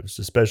lives,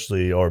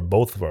 especially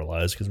both of our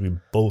lives, because we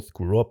both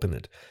grew up in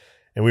it.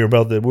 And we're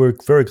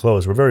very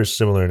close. We're very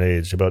similar in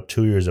age, about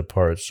 2 years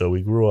apart. So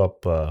we grew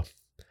up,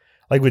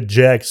 like with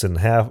Jackson,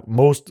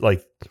 Jackson's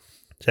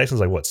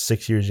like, what,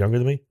 6 years younger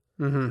than me?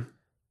 Mm-hmm.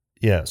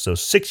 Yeah, so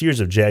 6 years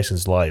of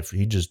Jackson's life,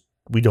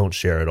 we don't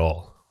share at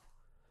all.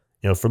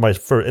 You know,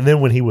 and then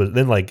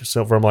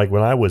from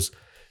when I was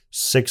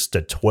 6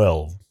 to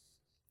 12,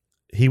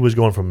 he was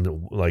going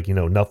from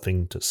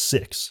nothing to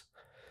 6.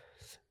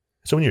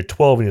 So when you're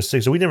 12 and you're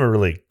 6, so we never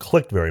really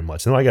clicked very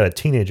much. And then I got a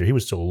teenager. He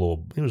was a little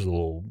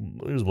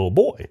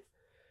boy.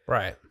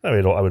 Right. I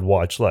mean, I would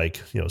watch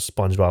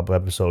SpongeBob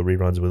episode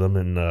reruns with him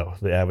and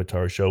the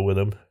Avatar show with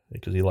him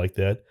because he liked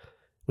that.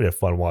 We had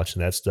fun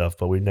watching that stuff,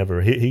 but we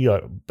never. He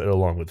got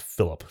along with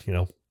Philip,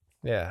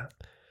 Yeah.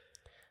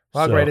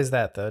 Well, how great is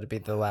that though to be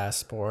the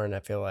last born? I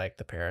feel like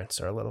the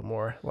parents are a little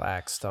more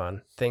laxed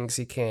on things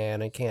he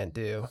can and can't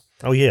do.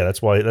 Oh yeah,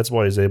 that's why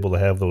he's able to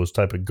have those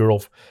type of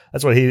girl.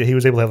 That's why he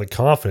was able to have the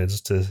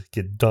confidence to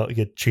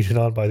get cheated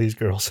on by these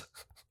girls.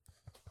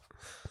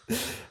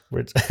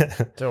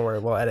 Don't worry,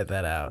 we'll edit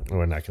that out.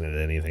 We're not going to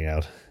edit anything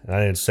out. I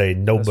didn't say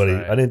nobody.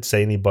 Right. I didn't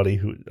say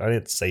anybody I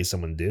didn't say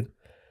someone did.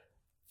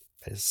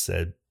 I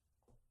said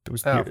it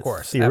was of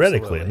course, theoretically,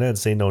 absolutely. and I didn't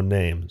say no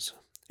names.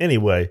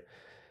 Anyway,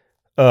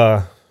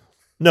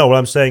 no, what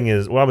I'm saying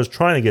is, what I was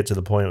trying to get to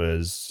the point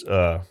was,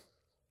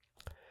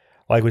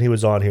 like when he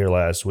was on here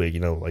last week,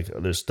 like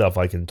there's stuff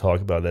I can talk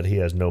about that he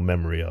has no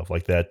memory of,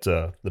 like that,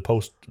 the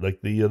post,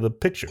 like the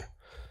picture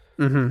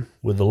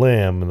with the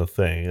lamb and the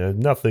thing.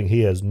 Nothing.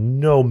 He has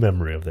no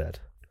memory of that.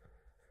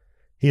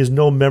 He has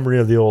no memory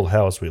of the old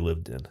house we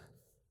lived in.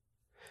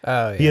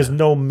 Oh, yeah. He has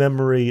no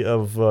memory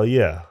of,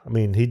 I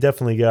mean, he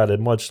definitely got it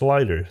much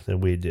lighter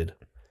than we did.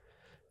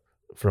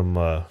 From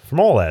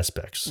all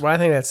aspects. Well, I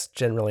think that's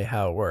generally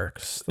how it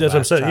works. That's what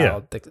I'm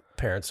saying. The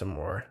parents are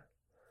more.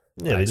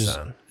 Yeah,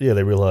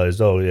 they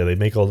realized. Oh, yeah, they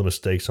make all the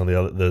mistakes on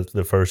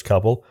the first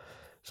couple,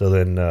 so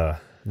then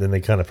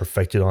they kind of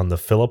perfected on the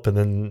Philip, and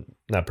then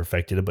not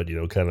perfected it, but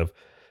kind of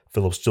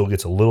Philip still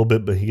gets a little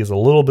bit, but he gets a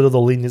little bit of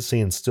the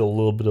leniency and still a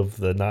little bit of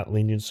the not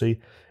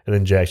leniency, and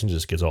then Jackson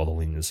just gets all the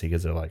leniency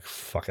because they're like,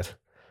 fuck it,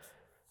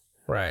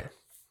 right?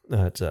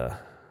 But I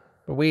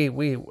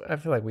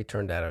feel like we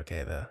turned out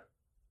okay though.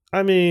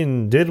 I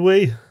mean, did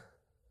we?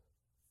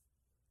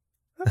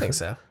 I think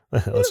so.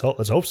 Let's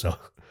hope so.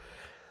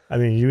 I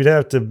mean, you'd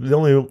have to. The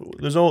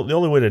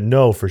only way to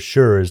know for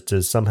sure is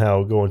to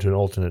somehow go into an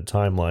alternate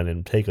timeline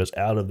and take us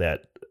out of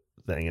that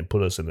thing and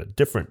put us in a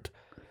different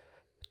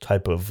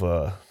type of.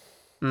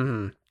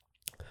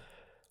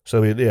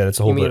 So it's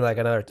a whole. You mean like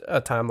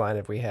a timeline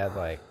if we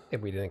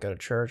didn't go to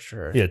church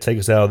or? Yeah, take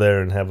us out of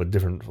there and have a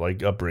different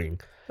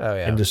upbringing. Oh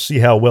yeah, and to see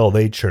how well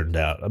they turned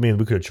out. I mean,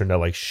 we could have turned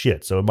out like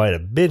shit, so it might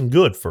have been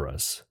good for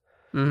us.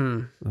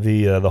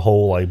 The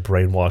whole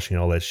brainwashing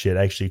and all that shit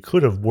actually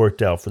could have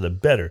worked out for the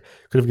better.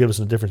 Could have given us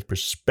a different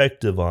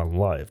perspective on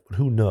life. But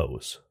who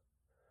knows?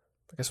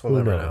 I guess we'll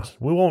never know.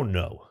 We won't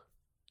know.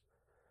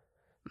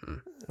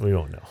 We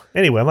won't know.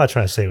 Anyway, I'm not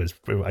trying to say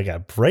I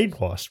got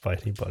brainwashed by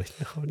anybody.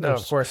 No,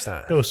 of course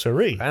not. No,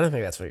 siree. I don't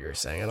think that's what you were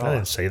saying at all. I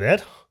didn't say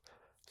that.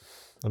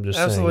 I'm just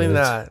absolutely saying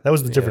not. That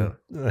was the different.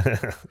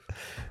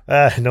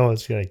 No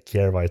one's gonna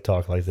care if I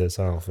talk like this.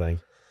 I don't think.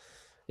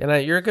 Yeah,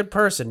 you're a good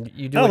person.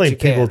 You do. I don't what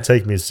think you people can.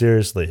 take me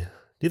seriously. Do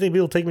you think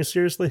people take me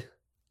seriously?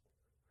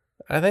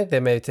 I think they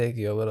may take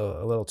you a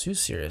little too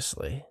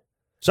seriously.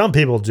 Some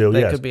people do.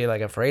 They yes. could be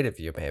afraid of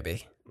you,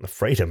 maybe.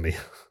 Afraid of me?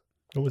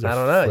 I don't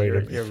know.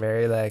 You're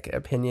very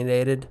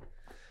opinionated.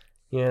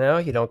 You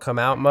don't come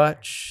out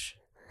much.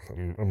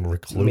 I'm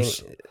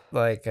recluse.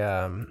 I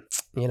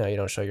mean, you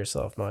don't show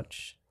yourself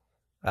much.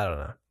 I don't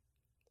know.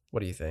 What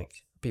do you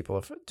think?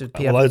 People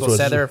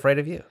say they're afraid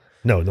of you?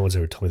 No one's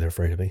ever told me they're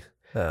afraid of me.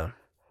 No.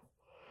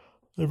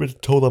 I've been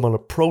told I'm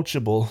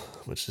unapproachable,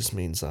 which just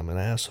means I'm an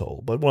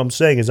asshole. But what I'm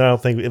saying is I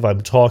don't think if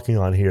I'm talking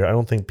on here, I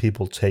don't think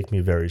people take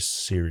me very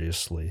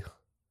seriously.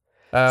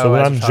 Oh, so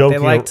when I'm joking,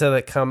 they like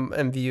to come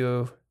and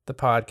view the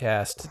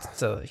podcast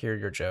to hear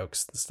your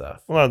jokes and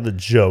stuff. Well, not the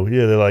joke.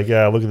 Yeah, they're like,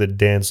 look at the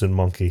dancing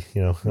monkey.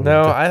 No,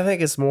 I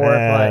think it's more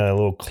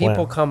of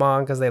people come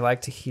on because they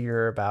like to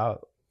hear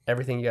about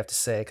everything you have to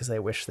say because they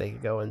wish they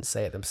could go and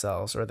say it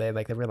themselves, or they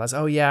realize,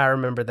 oh yeah, I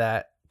remember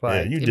that.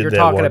 If you're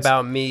talking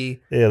about me,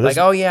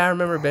 oh yeah, I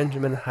remember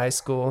Benjamin in high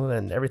school,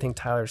 and everything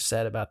Tyler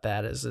said about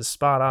that is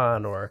spot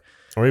on, or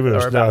even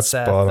if it's not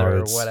Seth spot on, or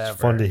it's whatever.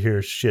 Fun to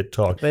hear shit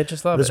talk. They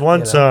just love this it. This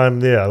one time,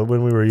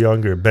 when we were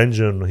younger,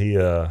 Benjamin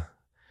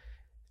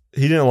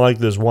he didn't like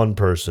this one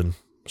person,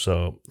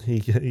 So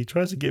he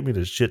tries to get me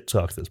to shit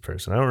talk this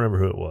person. I don't remember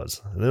who it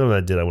was. And then when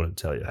I did, I wouldn't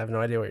tell you. I have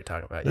no idea what you're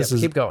talking about.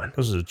 Keep going.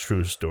 This is a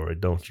true story.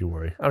 Don't you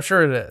worry. I'm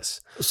sure it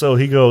is. So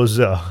he goes,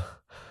 what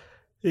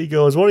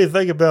do you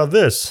think about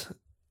this?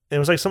 And it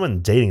was like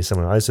someone dating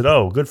someone. I said,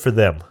 oh, good for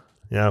them.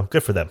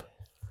 Good for them.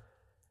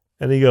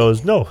 And he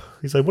goes, no.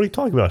 He's like, what are you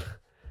talking about?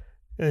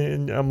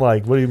 And I'm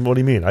like, what do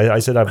you mean? I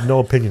said, I have no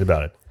opinion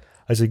about it.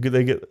 I said,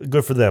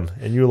 good for them.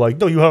 And you were like,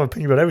 no, you have an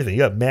opinion about everything. You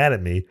got mad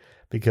at me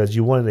because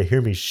you wanted to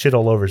hear me shit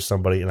all over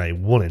somebody, and I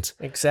wouldn't.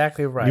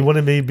 Exactly right. You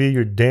wanted me to be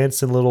your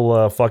dancing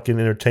little fucking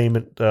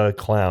entertainment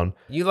clown.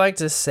 You like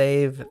to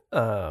save,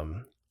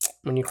 when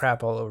you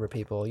crap all over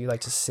people, you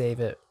like to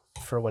save it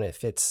for when it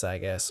fits, I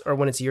guess, or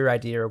when it's your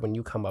idea or when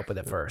you come up with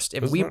it first.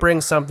 If we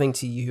bring something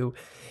to you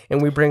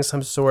and we bring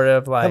some sort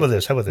of like... How about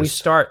this? We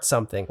start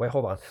something. Wait,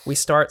 hold on. We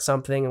start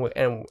something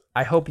and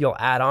I hope you'll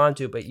add on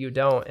to it, but you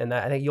don't. And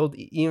I think you'll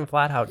even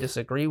flat out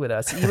disagree with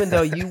us, even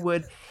though you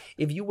would...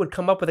 If you would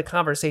come up with a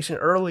conversation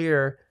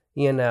earlier,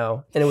 and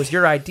it was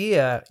your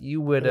idea, you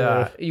would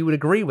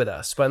agree with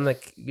us. But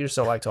like, you just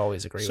don't like to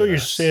always agree with us. So you're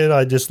saying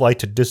I just like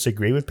to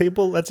disagree with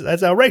people? That's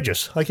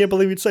outrageous. I can't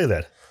believe you'd say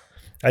that.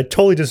 I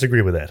totally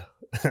disagree with that.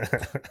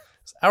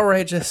 It's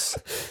outrageous.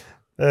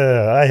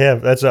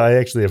 I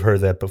actually have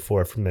heard that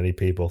before from many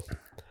people.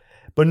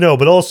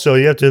 But also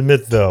you have to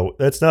admit though,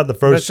 that's not the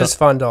first. It's just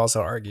fun to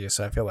also argue,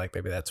 so I feel like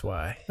maybe that's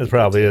why. That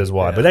probably is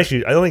why. Yeah. But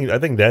actually, I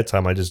think that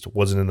time I just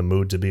wasn't in the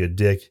mood to be a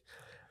dick,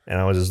 and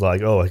I was just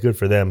like, oh, good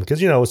for them, because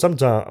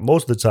sometimes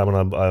most of the time when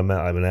I'm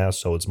an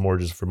asshole, it's more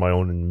just for my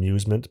own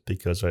amusement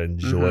because I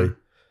enjoy. Mm-hmm.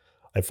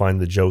 I find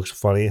the jokes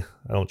funny.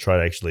 I don't try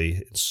to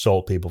actually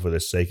insult people for the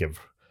sake of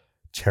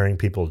tearing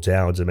people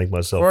down to make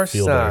myself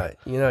feel better.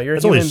 You're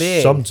That's a human only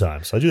being.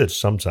 Sometimes I do that.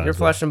 Sometimes you're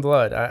flesh and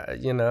blood.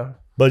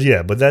 But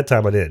that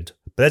time I didn't.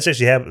 But that's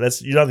actually happened.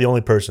 You're not the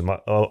only person. My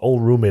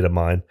old roommate of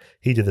mine,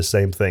 he did the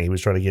same thing. He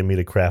was trying to get me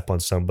to crap on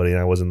somebody,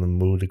 and I wasn't in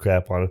the mood to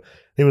crap on him.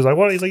 He was like,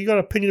 "What?" He's like, "You got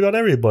an opinion about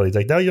everybody." He's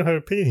like, "Now you don't have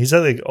an opinion." He said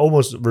like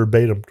almost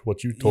verbatim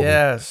what you told me.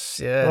 Yes.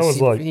 I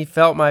was he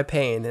felt my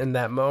pain in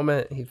that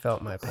moment. He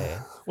felt my pain.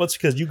 Well, it's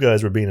because you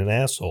guys were being an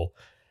asshole,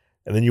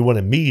 and then you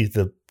wanted me,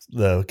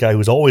 the guy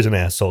who's always an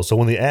asshole. So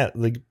when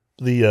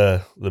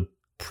the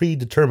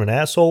predetermined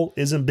asshole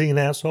isn't being an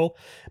asshole,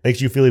 makes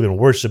you feel even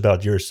worse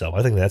about yourself.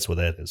 I think that's what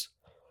that is.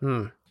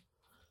 Good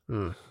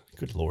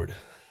Lord.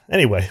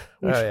 Anyway.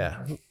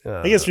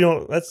 I guess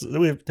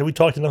have we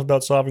talked enough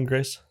about Sovereign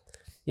Grace?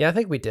 Yeah, I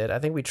think we did. I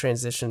think we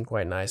transitioned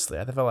quite nicely.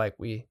 I felt like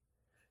we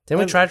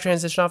try to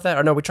transition off that?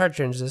 Or no, we tried to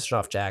transition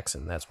off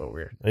Jackson. That's what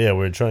we're... Yeah,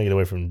 we're trying to get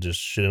away from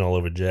just shitting all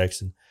over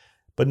Jackson.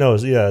 But no,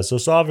 so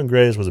Sovereign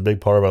Grace was a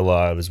big part of our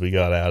lives. We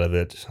got out of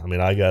it. I mean,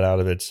 I got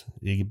out of it.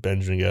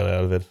 Benjamin got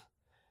out of it.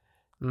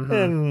 Mm-hmm.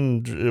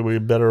 And are we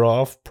better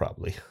off?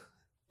 Probably.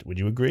 Would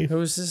you agree?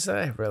 Who's to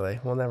say, really?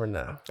 We'll never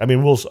know. I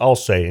mean, I'll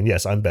say, and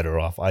yes, I'm better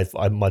off.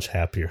 I'm much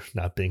happier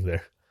not being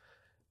there.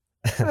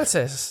 I'd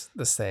say it's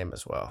the same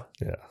as well.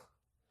 Yeah.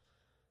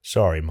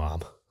 Sorry,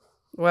 Mom.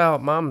 Well,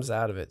 Mom's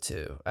out of it,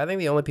 too. I think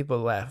the only people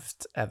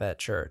left at that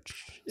church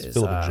is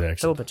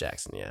Philippa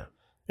Jackson, yeah.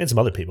 And some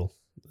other people.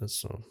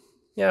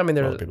 Yeah, I mean,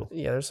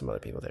 there's some other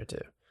people there,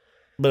 too.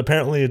 But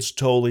apparently it's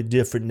totally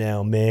different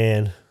now,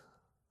 man.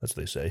 That's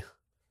what they say.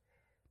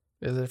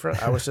 Is it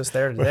different? I was just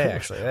there today,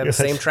 actually. They have the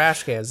same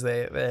trash cans.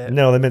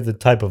 No, they meant the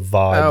type of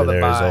vibe there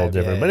is all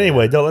different. But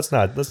anyway, no, let's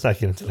not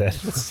get into that.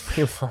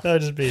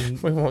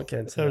 We won't get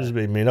into that. Just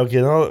being mean.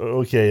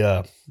 Okay.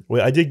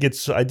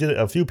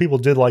 A few people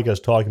did like us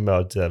talking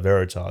about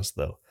Veritas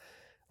though.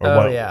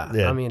 Yeah.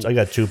 I mean, I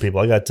got two people.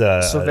 I got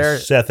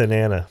Seth and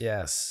Anna.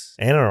 Yes.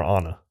 Anna or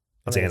Anna?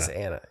 It's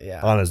Anna.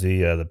 Yeah. Anna's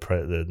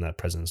the not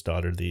president's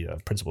daughter, the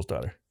principal's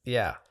daughter.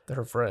 Yeah,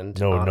 her friend.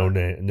 No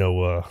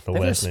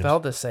last name.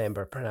 Spelled the same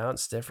but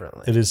pronounced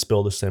differently. It is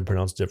spelled the same,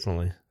 pronounced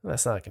differently.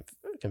 That's not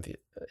confusing.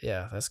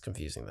 Yeah, that's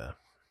confusing though.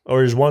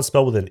 Or is one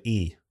spelled with an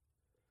E?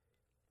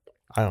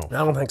 I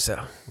don't think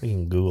so. We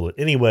can Google it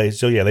anyway.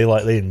 So yeah,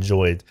 they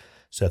enjoyed.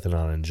 Seth and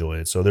Anna enjoyed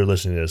it, so they're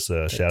listening to this.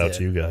 Shout out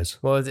to you guys.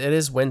 Well, it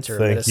is winter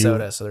in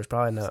Minnesota, so there's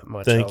probably not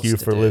much. Thank you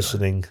for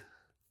listening.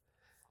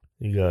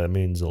 You guys, it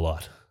means a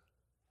lot.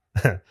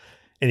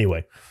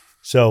 Anyway,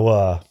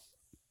 so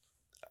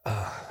do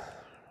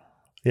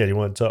you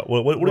want to talk?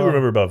 What do you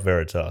remember about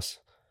Veritas?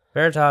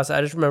 Veritas,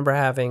 I just remember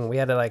we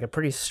had a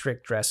pretty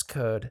strict dress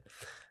code.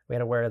 We had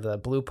to wear the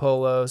blue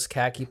polos,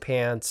 khaki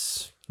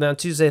pants. Now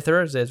Tuesday,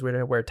 Thursdays, we had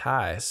to wear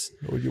ties.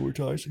 Oh, you wear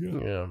ties, yeah.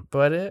 Yeah,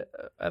 but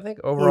I think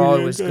overall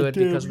it was good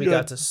because we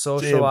got to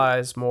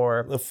socialize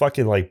more. The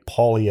fucking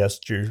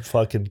polyester,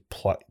 fucking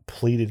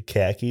pleated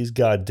khakis.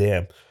 God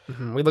damn.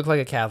 Mm-hmm. We look like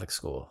a Catholic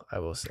school, I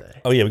will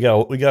say. Oh yeah,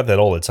 we got that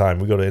all the time.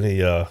 We go to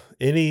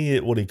any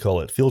what do you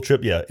call it? Field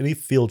trip? Yeah, any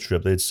field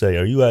trip. They'd say,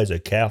 "Are you guys a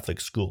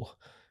Catholic school?"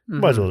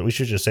 Mm-hmm. Might as well. We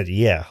should have just said,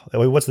 "Yeah."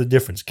 What's the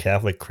difference?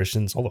 Catholic,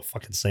 Christians, all the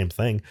fucking same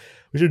thing.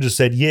 We should have just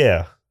said,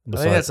 "Yeah." I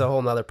think that's a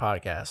whole nother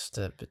podcast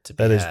to be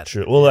That is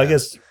true. Well, yeah. I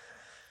guess.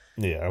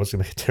 Yeah, I was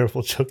gonna make a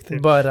terrible joke there,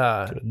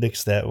 but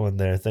nix that one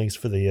there. Thanks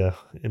for the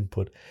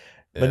input.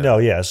 But no,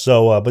 yeah.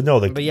 So, but no,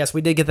 But yes,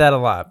 we did get that a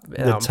lot.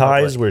 the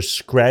ties were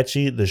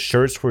scratchy. The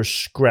shirts were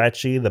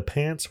scratchy. The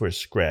pants were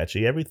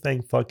scratchy.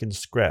 Everything fucking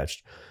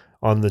scratched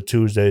on the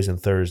Tuesdays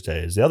and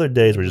Thursdays. The other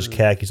days were just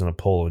khakis and a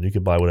polo, and you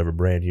could buy whatever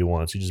brand you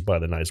want. So you just buy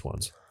the nice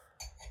ones.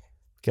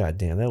 God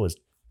damn, that was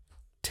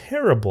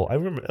terrible. I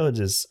remember it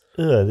just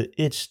it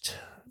itched.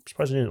 I'm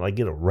surprised I didn't like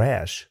get a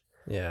rash.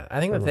 Yeah, I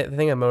think the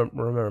thing I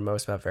remember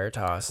most about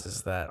Veritas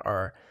is that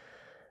our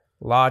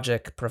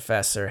logic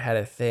professor had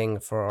a thing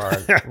for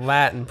our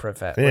Latin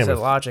professor. Was it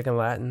logic and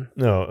Latin?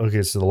 No,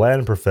 okay. So the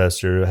Latin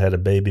professor had a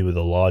baby with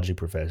a logic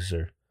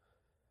professor,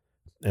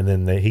 and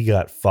then he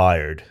got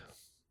fired,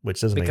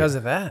 which doesn't because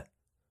of that.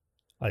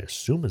 I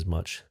assume as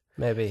much.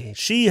 Maybe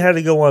she had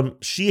to go on.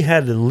 She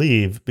had to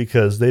leave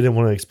because they didn't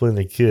want to explain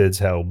to kids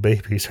how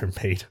babies are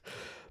made.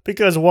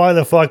 Because why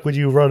the fuck would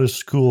you run a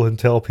school and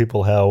tell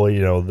people how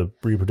the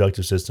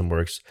reproductive system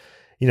works?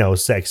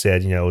 Sex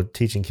ed,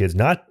 teaching kids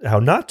how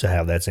not to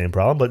have that same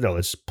problem, but no,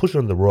 let's push it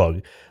on the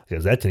rug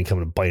because that didn't come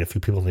to bite a few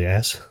people in the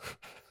ass.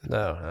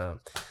 No.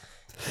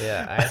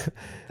 Yeah,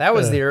 that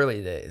was the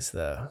early days,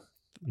 though.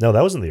 No,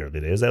 that wasn't the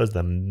early days. That was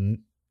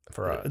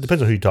for us. It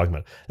depends on who you're talking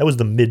about. That was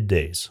the mid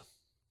days.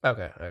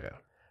 Okay.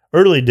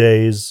 Early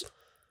days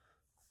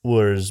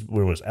was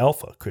when it was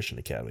Alpha Christian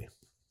Academy.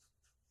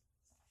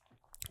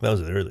 That was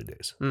the early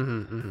days.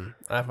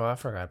 I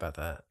forgot about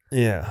that.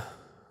 Yeah.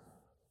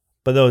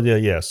 But though,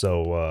 yeah.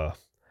 So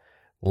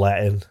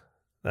Latin,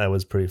 that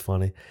was pretty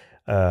funny.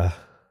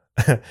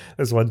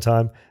 This one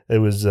time, it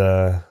was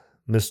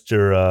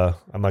Mr.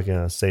 I'm not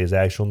gonna say his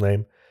actual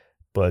name,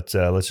 but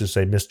let's just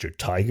say Mr.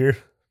 Tiger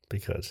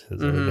because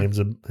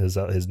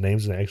his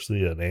name's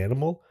actually an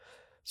animal.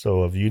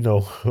 So if you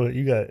know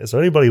so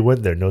anybody who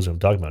went there knows what I'm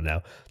talking about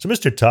now. So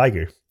Mr.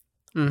 Tiger,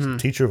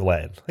 teacher of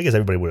Latin. I guess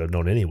everybody would have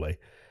known anyway.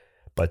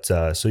 But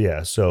so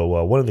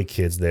one of the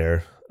kids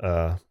there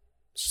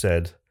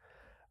said,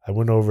 I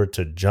went over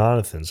to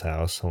Jonathan's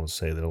house. I won't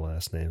say their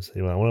last names.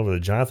 I went over to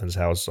Jonathan's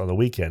house on the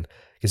weekend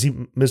because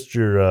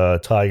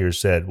Mr. Tiger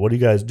said, what do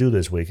you guys do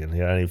this weekend?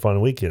 You got any fun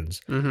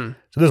weekends? So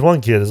this one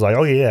kid is like,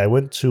 oh, yeah, I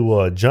went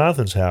to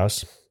Jonathan's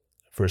house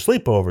for a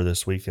sleepover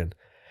this weekend.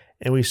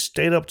 And we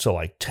stayed up till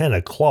like 10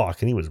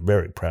 o'clock, and he was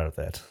very proud of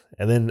that.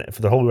 And then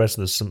for the whole rest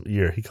of the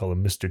year, he called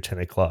him Mr. 10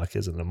 o'clock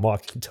as in a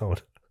mocking tone.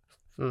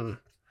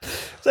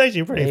 It's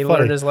actually pretty funny. He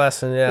learned his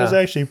lesson, yeah. It was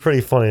actually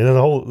pretty funny. And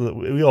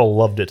then we all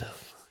loved it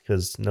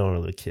because no one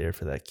really cared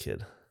for that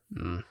kid.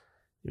 He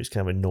was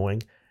kind of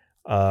annoying.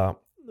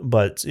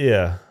 But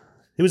yeah,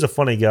 he was a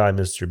funny guy,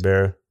 Mr.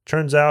 Bear.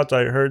 Turns out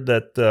I heard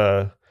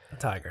that...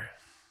 Tiger.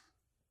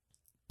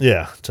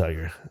 Yeah,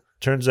 Tiger.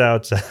 Turns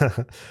out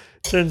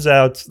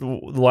the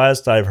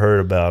last I've heard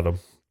about him,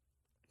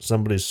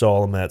 somebody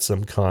saw him at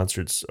some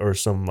concerts or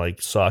some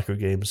like soccer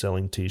game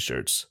selling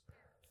T-shirts.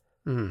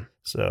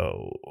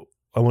 So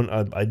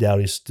I doubt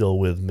he's still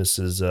with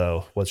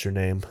Mrs. What's her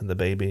name and the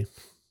baby.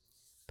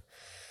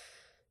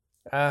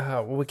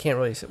 We can't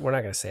really. We're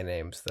not going to say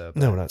names though.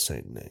 No, we're not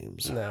saying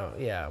names. No,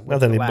 yeah.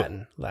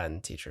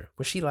 Latin teacher.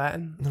 Was she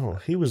Latin? No,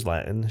 he was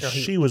Latin.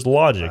 She was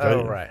logic.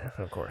 Oh, right,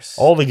 of course.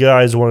 All the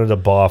guys wanted to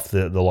boff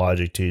the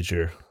logic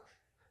teacher.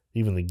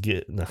 Even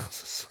the no.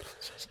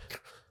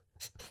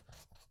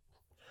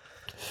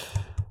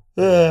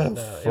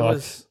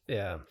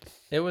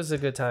 It was a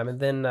good time. And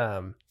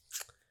then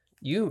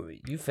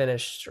you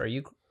finished, or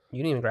you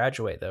didn't even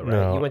graduate though, right?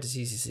 No. You went to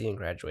CCC and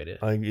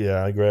graduated.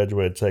 I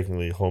graduated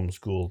technically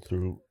homeschooled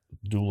through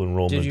dual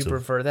enrollment. Did you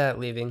prefer that,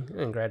 leaving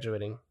and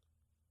graduating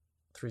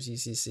through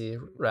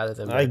CCC rather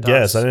than? I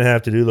guess I didn't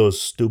have to do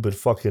those stupid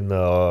fucking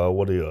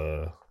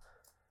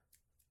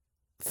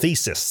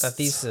thesis. A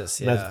thesis,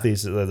 yeah. Not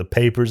thesis, the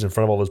papers in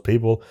front of all those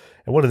people.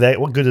 And what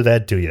good did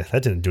that do you?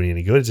 That didn't do you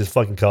any good. It just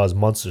fucking caused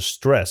months of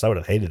stress. I would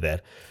have hated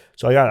that.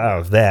 So I got out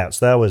of that.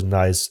 So that was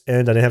nice.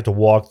 And I didn't have to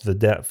walk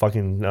the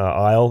fucking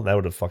aisle. That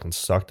would have fucking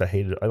sucked. I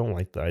hated it. I don't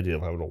like the idea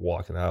of having to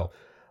walk an aisle.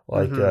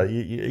 Like,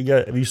 you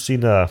got, have you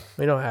seen,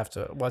 we don't have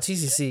to. Well,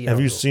 TCC.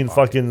 Have you seen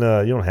fucking,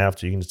 you don't have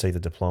to. You can just take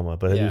the diploma.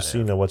 But have you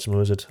seen, what's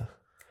it?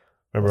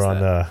 Remember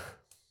on,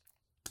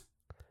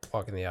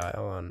 walking the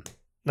aisle on.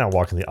 Not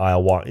walking the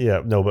aisle, but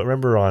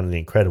remember on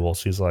The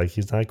Incredibles, he's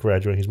not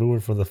graduating, he's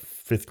moving from the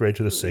 5th grade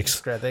to the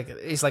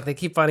 6th. He's like, they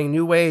keep finding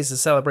new ways to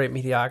celebrate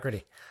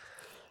mediocrity.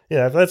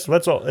 Yeah, that's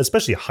all,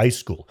 especially high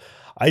school.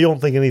 I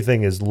don't think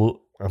anything is,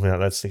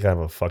 that's kind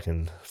of a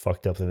fucking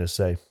fucked up thing to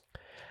say.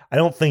 I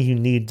don't think you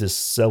need to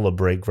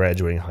celebrate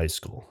graduating high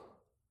school.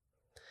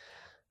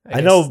 I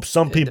know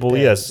some people,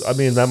 depends. Yes, I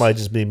mean, that might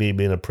just be me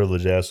being a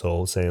privileged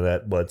asshole saying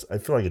that, but I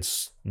feel like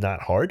it's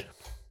not hard.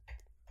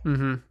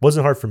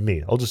 Wasn't hard for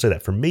me. I'll just say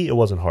that. For me, it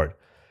wasn't hard.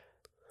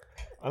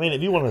 I mean,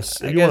 if you want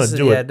to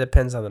do it, it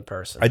depends on the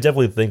person. I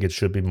definitely think it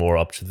should be more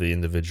up to the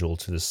individual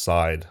to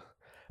decide.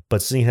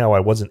 But seeing how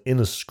I wasn't in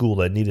a school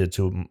that needed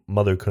to,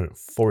 mother couldn't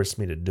force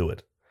me to do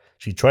it.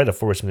 She tried to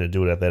force me to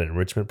do it at that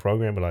enrichment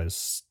program, but I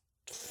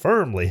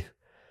firmly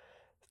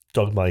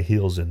dug my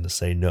heels in to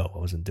say no. I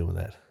wasn't doing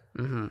that.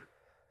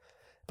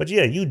 But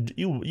yeah,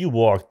 you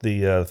walked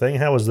the thing.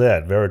 How was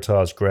that?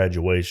 Veritas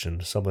graduation,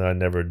 something I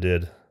never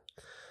did.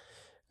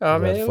 I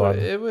Was mean, that fun?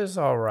 it was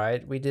all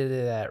right. We did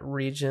it at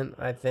Regent,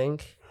 I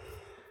think.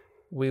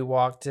 We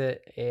walked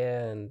it,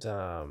 and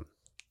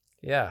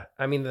yeah.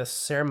 I mean, the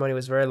ceremony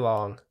was very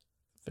long.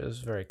 It was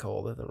very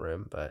cold in the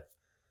room, but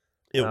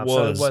It so it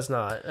was. was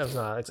not. It was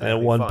not And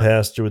exactly one fun.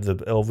 pastor with the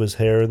Elvis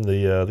hair and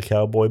the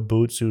cowboy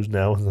boots, who's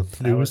now in the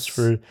news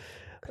for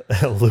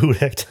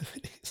lewd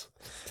activities.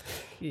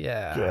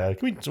 Yeah,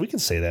 we can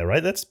say that,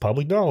 right? That's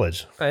public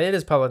knowledge. it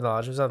is public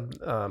knowledge. It was on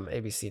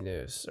ABC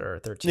News or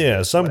 13. Yeah,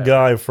 News, some whatever.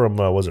 guy from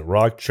was it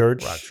Rock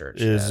Church? Rock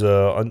Church is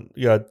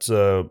got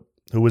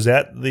who was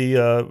at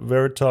the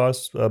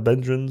Veritas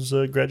Benjamin's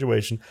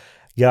graduation.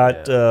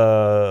 Got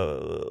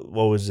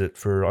what was it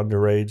for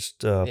underage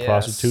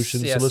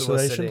prostitution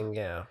solicitation?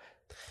 Yeah.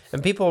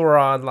 And people were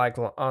on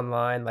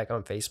online, like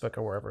on Facebook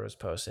or wherever it was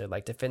posted,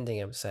 like defending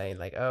him, saying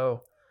like,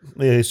 "Oh,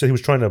 Yeah, so he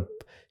was trying to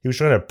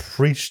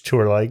preach to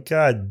her, like,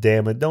 God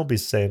damn it, don't be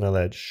saying all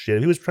that shit.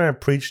 If he was trying to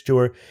preach to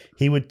her,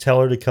 he would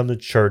tell her to come to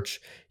church.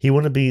 He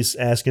wouldn't be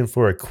asking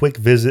for a quick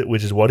visit,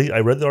 which is what I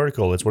read the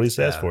article. That's what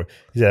he asked for.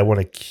 He said, I want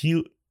a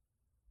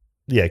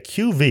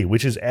QV,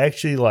 which is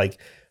actually like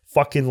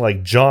fucking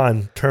like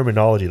John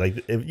terminology.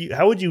 Like, if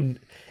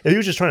he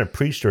was just trying to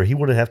preach to her, he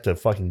wouldn't have to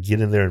fucking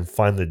get in there and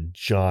find the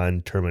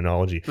John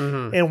terminology.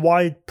 mm-hmm. And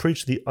why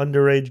preach to the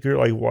underage girl?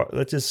 Like,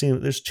 that just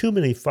seems, there's too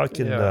many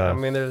fucking. I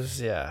mean,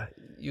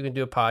 you can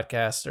do a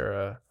podcast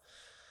or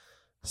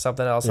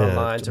something else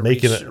online to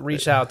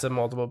reach out to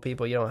multiple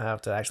people. You don't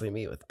have to actually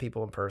meet with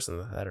people in person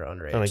that are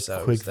underage.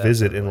 And a quick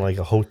visit in like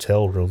a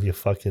hotel room. You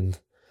fucking.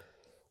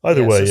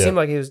 Either So way, it seemed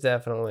like he was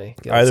definitely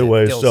guilty. Either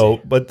way,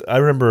 so but I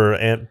remember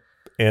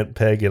Aunt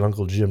Peg and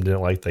Uncle Jim didn't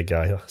like that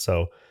guy,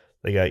 so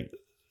they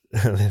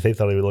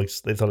thought he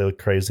looked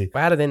crazy.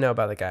 How did they know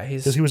about the guy?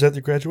 Because he was at the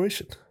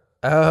graduation.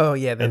 Oh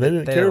yeah, they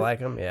didn't like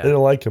him. Yeah, they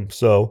didn't like him.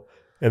 So,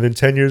 and then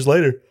 10 years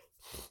later,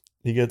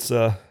 he gets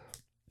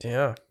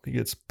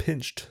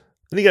pinched.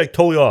 Then he got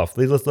totally off.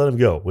 They just let him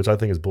go, which I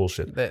think is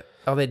bullshit. They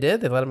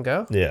did? They let him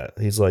go? Yeah.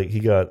 He's like,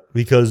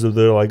 because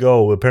they're like,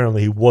 oh,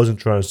 apparently he wasn't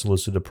trying to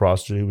solicit a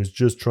prostitute. He was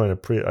just trying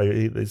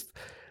to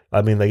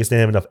I guess they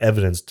have enough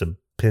evidence to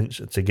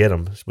get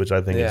him, which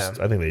I think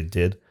I think they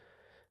did.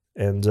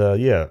 And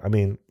I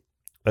mean,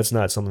 that's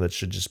not something that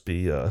should just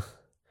be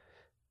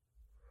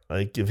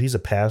like, if he's a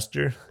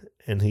pastor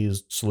and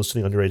he's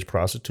soliciting underage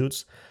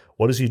prostitutes,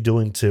 what is he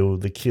doing to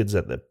the kids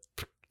at the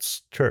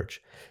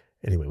church?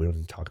 Anyway, we don't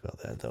need to talk about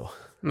that, though.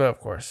 No, of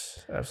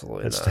course.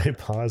 Absolutely not. Stay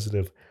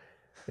positive.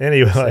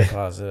 Anyway. Stay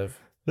positive.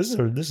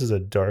 This is a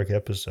dark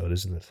episode,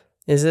 isn't it?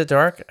 Is it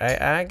dark?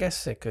 I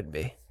guess it could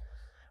be.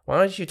 Why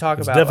don't you talk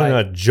about... It's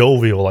definitely not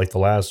jovial like the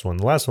last one.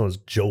 The last one was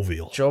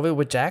jovial. Jovial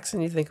with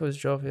Jackson? You think it was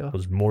jovial? It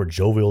was more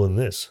jovial than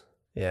this.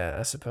 Yeah,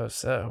 I suppose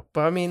so.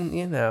 But I mean,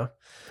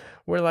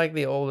 we're like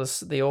the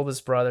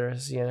oldest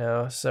brothers,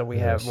 so we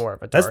have more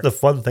of a dark That's the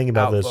fun thing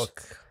about this.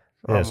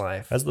 On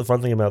life. That's the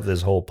fun thing about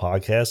this whole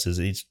podcast is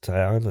each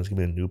time there's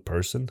going to be a new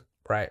person.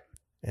 Right.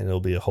 And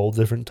it'll be a whole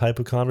different type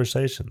of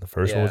conversation. The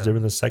first one was different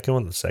than the second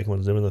one. The second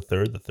one's different than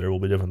the third will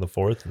be different than the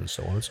fourth, and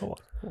so on and so on.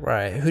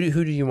 Right. Who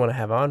do you want to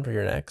have on for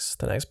the next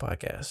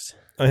podcast?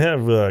 I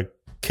have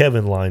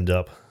Kevin lined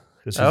up.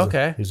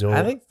 Okay.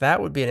 I think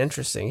that would be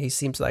interesting. He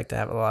seems like to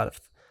have a lot of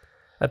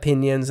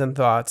opinions and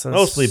thoughts. And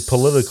mostly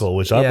political,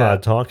 which I'm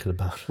not talking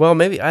about. Well,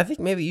 I think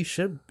maybe you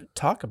should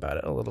talk about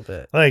it a little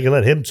bit. I can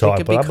let him talk,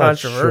 it could be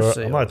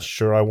controversial. I'm not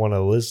sure I want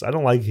to listen. I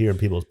don't like hearing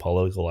people's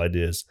political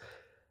ideas.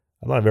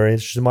 I'm not very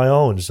interested in my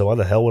own, so why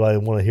the hell would I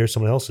want to hear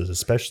someone else's,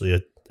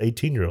 especially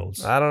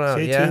 18-year-olds? I don't know.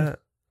 Yeah.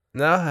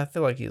 No, I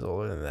feel like he's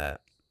older than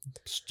that.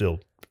 Still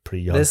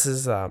pretty young. This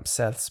is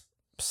Seth's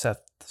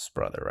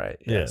brother, right?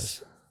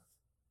 Yes.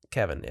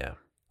 Kevin, yeah.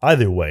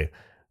 Either way,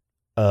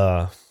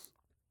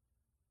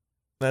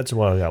 that's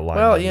what I got lined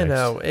up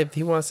next. If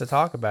he wants to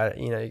talk about it,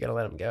 you got to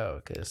let him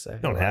go. Because you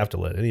don't have to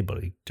let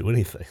anybody do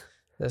anything.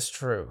 That's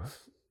true.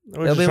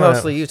 It'll be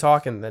mostly you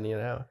talking then,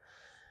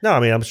 No, I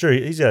mean, I'm sure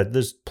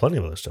there's plenty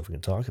of other stuff we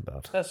can talk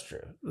about. That's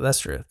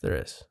true. There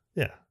is.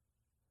 Yeah.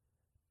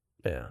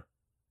 Yeah.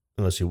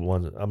 Unless you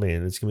want, I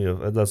mean, it's going to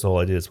be, that's the whole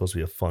idea. It's supposed to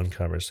be a fun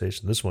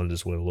conversation. This one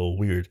just went a little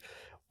weird.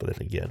 But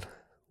then again,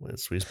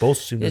 we both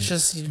seem it's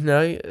just,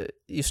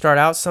 you start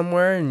out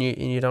somewhere and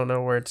you don't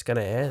know where it's going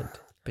to end.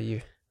 But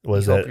you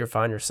hope you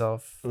find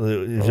yourself.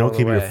 If you don't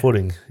keep your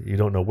footing, you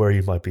don't know where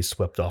you might be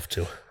swept off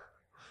to.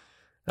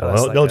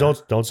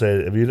 Don't say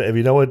it. If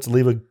you know what,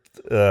 leave a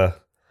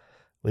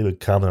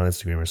comment on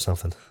Instagram or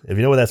something. If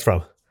you know where that's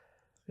from,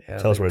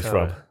 tell us where it's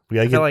from.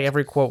 I feel like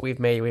every quote we've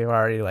made, we've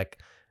already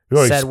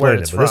said where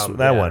it's from.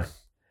 That one.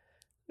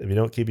 If you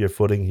don't keep your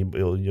footing,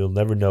 you'll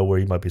never know where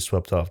you might be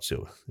swept off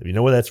to. If you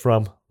know where that's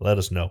from, let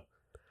us know.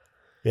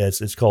 Yeah,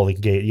 it's called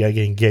engage. You gotta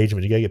get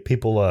engagement. You gotta get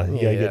people.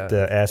 You gotta get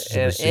asses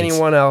in the seats.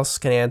 Anyone else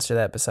can answer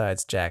that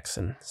besides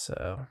Jackson,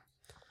 so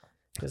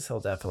because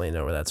he'll definitely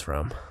know where that's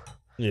from.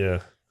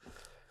 Yeah.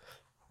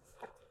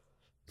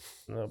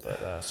 No,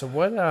 but so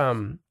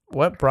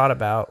what brought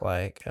about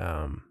the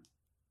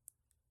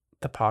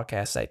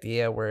podcast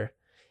idea where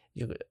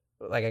you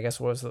I guess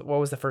what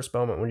was the first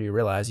moment when you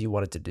realized you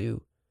wanted to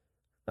do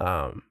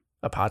a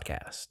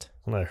podcast?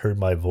 when I heard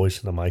my voice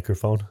in the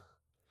microphone.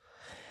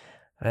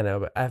 I know,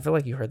 but I feel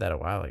like you heard that a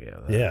while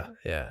ago, though. Yeah.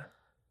 Yeah.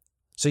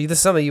 So this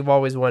is something you've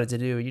always wanted to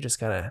do. You just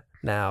kind of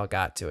now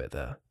got to it,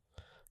 though.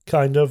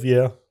 Kind of,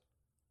 yeah.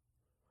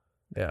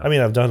 Yeah. I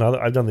mean, I've done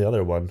the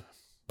other one,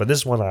 but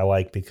this one I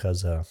like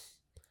because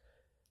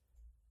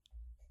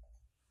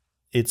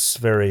it's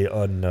very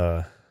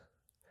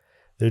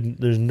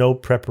there's no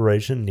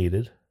preparation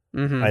needed.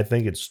 Mm-hmm. I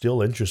think it's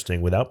still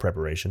interesting without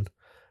preparation.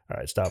 All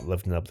right, stop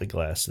lifting up the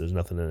glass. There's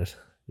nothing in it.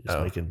 It's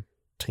making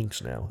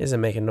tinks now. Is it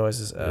making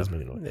noises? It is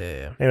making noise.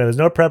 Yeah. Anyway, there's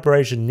no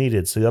preparation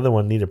needed. So the other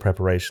one needed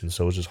preparation,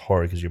 so it's just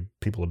hard because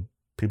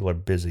people are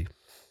busy.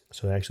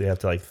 So they actually have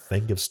to like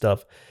think of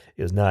stuff.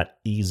 It's not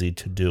easy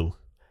to do.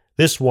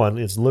 This one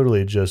is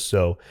literally just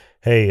so,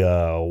 hey,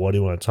 what do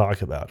you want to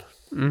talk about?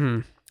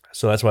 Mm-hmm.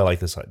 So that's why I like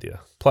this idea.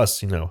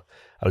 Plus, I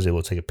was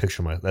able to take a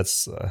picture of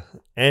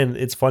and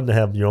it's fun to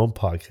have your own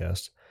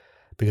podcast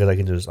because I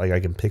can just I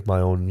can pick my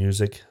own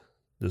music,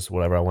 just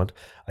whatever I want.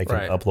 I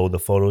can upload the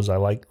photos I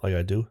like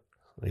I do,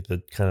 like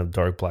the kind of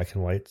dark black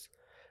and white.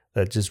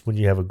 That just when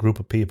you have a group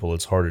of people,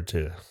 it's harder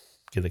to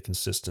get a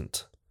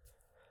consistent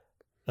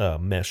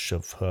mesh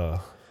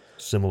of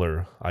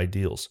similar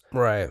ideals.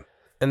 Right.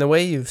 And the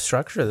way you've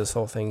structured this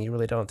whole thing, you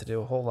really don't have to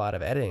do a whole lot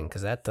of editing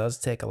because that does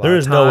take a lot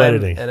of time no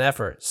editing and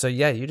effort. So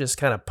yeah, you just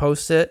kind of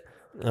post it.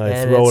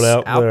 I throw it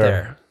out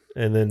there,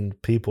 and then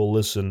people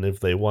listen if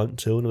they want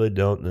to, and if they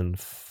don't, then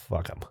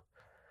fuck them.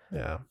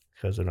 Yeah,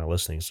 because they're not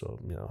listening.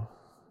 So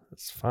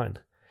it's fine.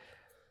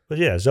 But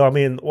yeah, so I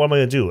mean, what am I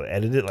gonna do?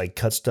 Edit it? Like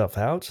cut stuff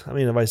out? I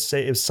mean,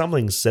 if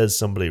somebody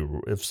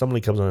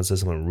comes on and says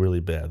something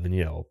really bad, then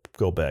I'll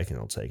go back and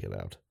I'll take it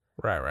out.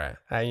 Right.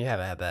 You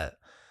haven't had that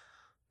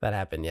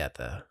happen yet,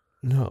 though.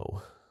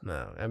 No.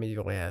 I mean, you've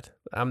only had.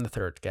 I'm the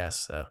third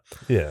guest, so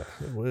yeah,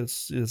 well,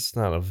 it's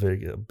not a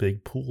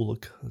big pool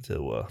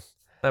to.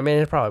 I mean,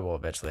 it probably will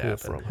eventually happen.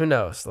 From. Who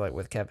knows? Like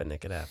with Kevin, it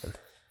could happen.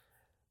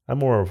 I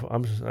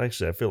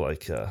feel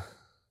like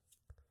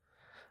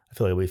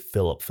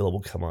Philip will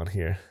come on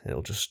here and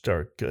he'll just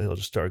start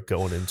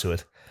going into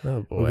it.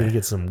 Oh boy, we're gonna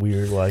get some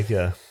weird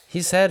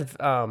He said,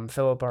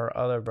 Philip, our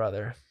other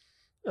brother,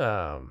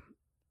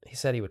 he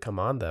said he would come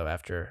on though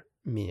after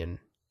me and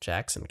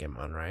Jackson came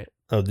on, right?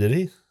 Oh, did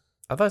he?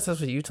 I thought that's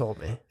what you told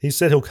me. He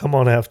said he'll come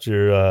on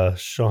after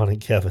Sean and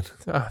Kevin.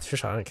 Oh, after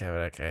Sean and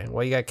Kevin, okay.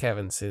 Well, you got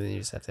Kevin, so then you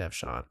just have to have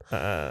Sean.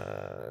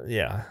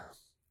 Yeah.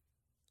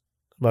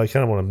 But I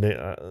kind of want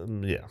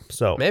to, yeah.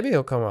 So maybe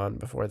he'll come on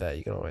before that.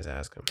 You can always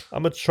ask him.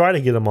 I'm gonna try to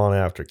get him on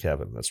after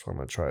Kevin. That's what I'm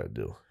gonna try to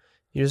do.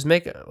 You just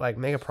make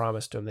a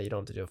promise to him that you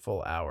don't have to do a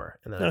full hour.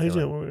 And then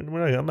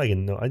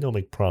I don't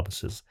make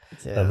promises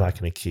that I'm not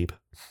gonna keep.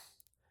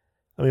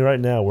 I mean,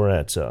 right now we're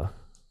at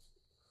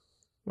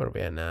what are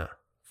we at now?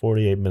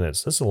 48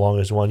 minutes. That's the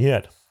longest one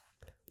yet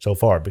so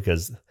far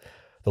because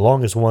the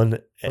longest one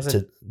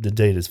to the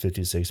date is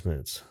 56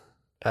 minutes.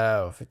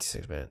 Oh,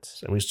 56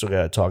 minutes. And we still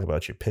got to talk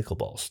about your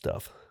pickleball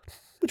stuff,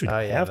 which we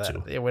don't have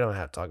to. Yeah, we don't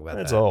have to talk about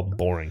that. That's all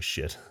boring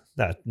shit.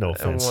 No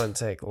offense. It wouldn't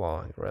take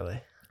long,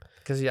 really.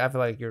 Because I feel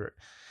like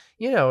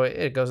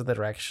it goes in the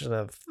direction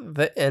of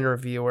the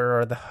interviewer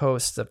or the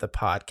host of the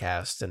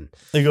podcast. And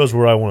it goes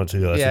where I want it to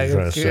go. That's what you're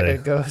trying to say.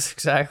 It goes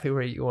exactly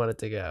where you want it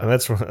to go. And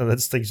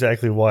that's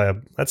exactly why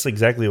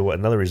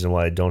another reason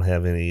why I don't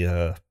have any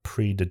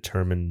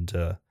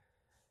predetermined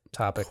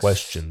topics,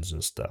 questions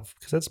and stuff.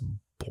 Because that's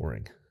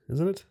boring,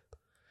 isn't it?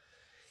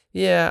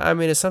 Yeah, I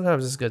mean,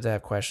 sometimes it's good to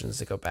have questions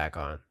to go back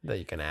on that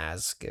you can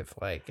ask if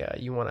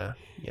you want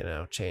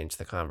to, change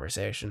the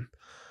conversation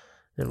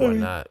and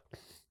whatnot.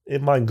 If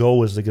my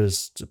goal is to get a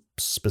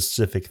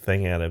specific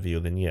thing out of you,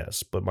 then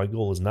yes. But my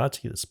goal is not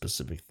to get a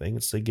specific thing.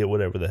 It's to get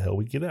whatever the hell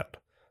we get out.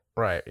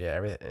 Right.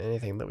 Yeah.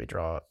 Anything that we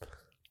draw up.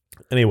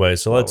 Anyway,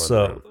 so let's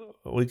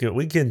we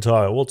can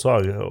talk. We'll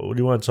talk. What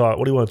do you want to talk?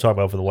 What do you want to talk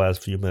about for the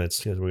last few minutes?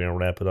 Because we're gonna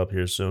wrap it up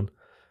here soon.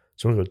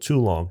 So we're gonna go too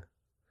long.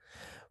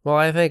 Well,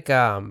 I think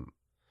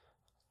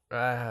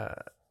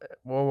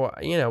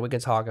we can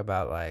talk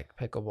about like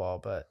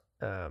pickleball, but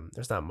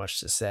there's not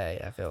much to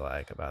say, I feel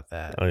like, about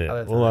that. Oh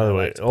yeah. Well, by the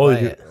way,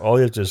 all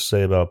you have to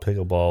say about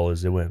pickleball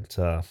is it went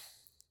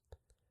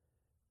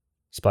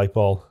spike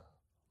ball,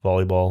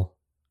 volleyball,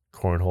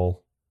 cornhole,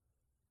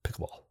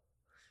 pickleball.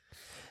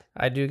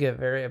 I do get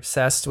very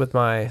obsessed with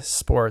my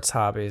sports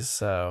hobbies,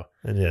 so.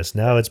 And yes,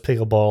 now it's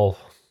pickleball.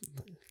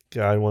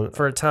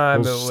 For a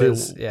time,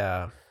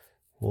 yeah.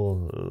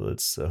 Well,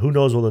 it's who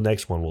knows what the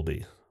next one will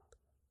be.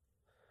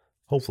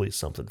 Hopefully, it's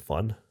something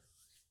fun.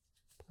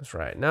 That's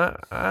right. Now,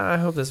 I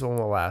hope this one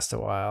will last a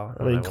while.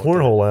 I mean,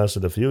 cornhole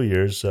lasted a few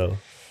years, so.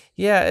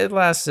 Yeah, it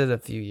lasted a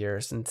few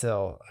years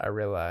until I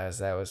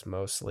realized that was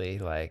mostly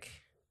like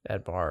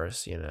at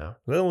bars,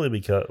 Only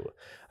because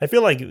I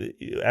feel like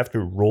after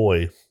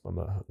Roy,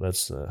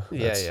 that's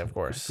of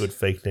course, good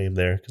fake name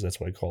there because that's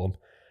what I call him.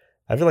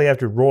 I feel like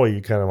after Roy,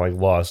 you kind of like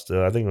lost.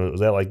 I think was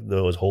that like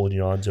that was holding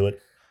you on to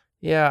it.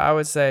 Yeah, I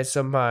would say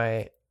so.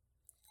 My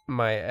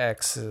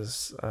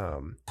ex's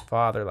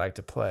father liked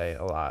to play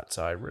a lot,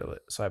 so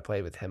I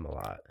played with him a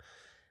lot.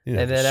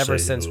 And then ever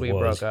since we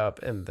broke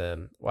up, and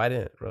then I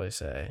didn't really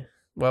say.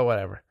 Well,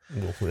 whatever.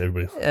 Well,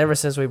 everybody. Ever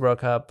since we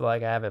broke up,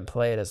 like I haven't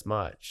played as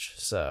much.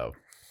 So,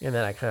 and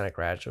then I kind of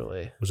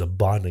gradually. It was a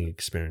bonding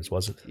experience,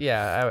 was it?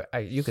 Yeah,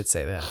 you could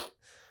say that.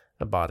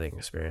 A bonding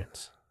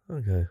experience.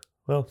 Okay.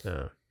 Well,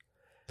 Yeah.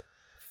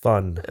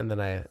 fun. And then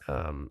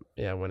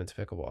I went into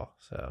pickleball.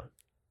 So.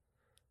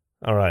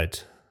 All right.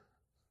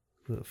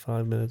 Is it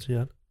 5 minutes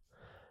yet?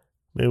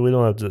 Maybe we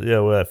don't have to. Yeah,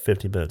 we're at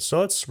 50 minutes.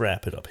 So let's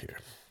wrap it up here.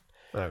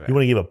 Okay. You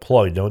want to give a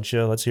plug, don't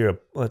you? Let's hear.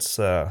 Let's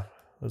do a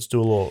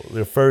little.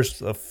 The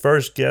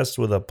first guest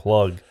with a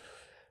plug.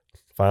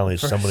 Finally,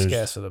 First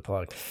guess with a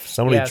plug.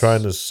 Somebody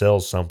trying to sell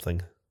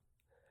something.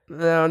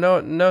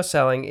 No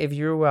selling. If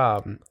you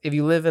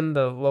live in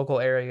the local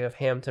area of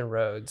Hampton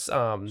Roads,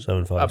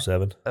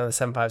 757.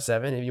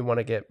 757. If you want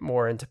to get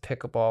more into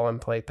pickleball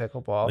and play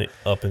pickleball, Like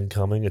up and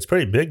coming. It's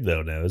pretty big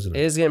though now, isn't it?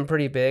 It is getting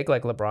pretty big.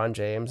 Like LeBron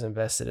James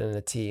invested in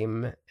a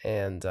team,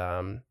 and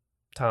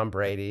Tom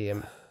Brady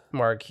and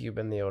Mark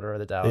Cuban, the owner of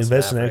the Dallas They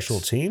invest Mavericks. in actual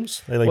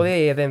teams.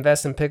 They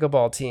invest in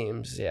pickleball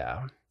teams.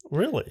 Yeah.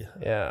 Really?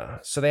 Yeah.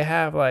 So they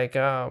have like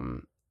a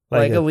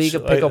league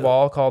of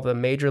pickleball called the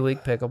Major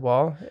League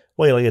Pickleball.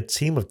 Wait, like a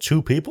team of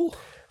 2 people?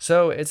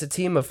 So it's a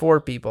team of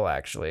 4 people,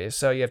 actually.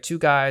 So you have 2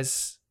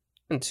 guys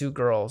and 2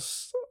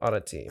 girls on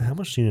a team. How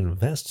much do you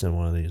invest in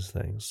one of these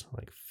things?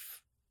 Like,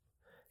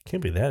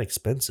 can't be that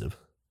expensive.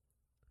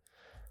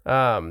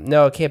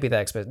 No, it can't be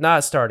that expensive.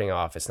 Not starting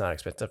off, it's not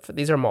expensive.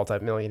 These are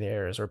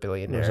multimillionaires or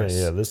billionaires.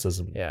 Yeah, this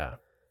doesn't. Yeah.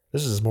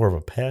 This is more of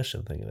a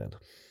passion thing then.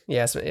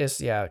 Yeah, it's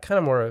kind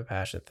of more of a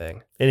passion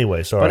thing.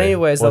 Anyway, sorry. But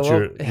anyways, what's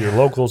your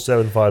local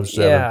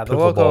 757 yeah, the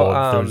pickleball local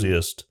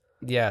enthusiast?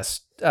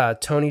 Yes,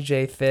 Tony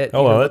J Fit.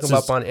 Oh, you well, can look him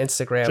up on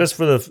Instagram.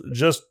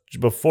 Just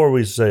before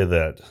we say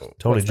that,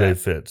 Tony What's J that?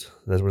 Fit.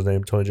 That's his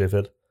name, Tony J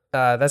Fit.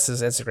 That's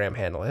his Instagram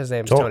handle. His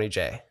name's Tony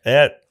J.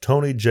 At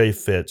Tony J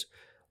Fit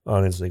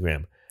on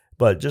Instagram.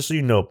 But just so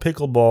you know,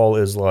 pickleball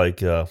is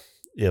like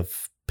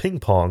if ping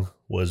pong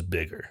was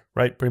bigger,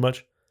 right? Pretty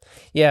much.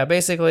 Yeah,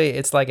 basically,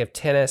 it's like if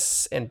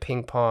tennis and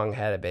ping pong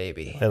had a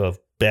baby. Had a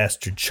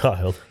bastard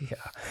child. Yeah.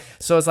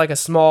 So it's like a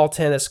small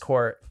tennis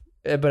court,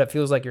 but it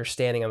feels like you're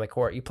standing on the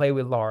court. You play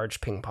with large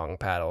ping pong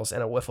paddles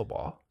and a wiffle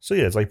ball. So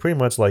yeah, it's like pretty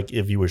much like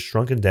if you were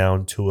shrunken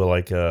down to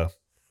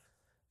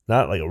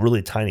not like a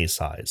really tiny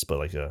size, but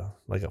like a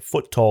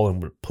foot tall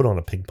and were put on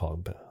a ping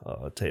pong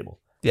table.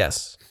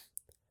 Yes.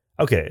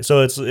 Okay,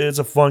 so it's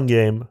a fun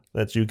game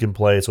that you can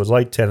play. So it's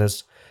like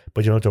tennis,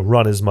 but you don't have to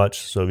run as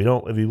much. So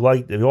if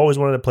you always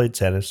wanted to play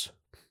tennis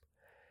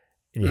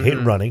and you hate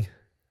running,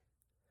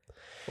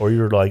 or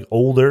you're like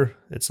older,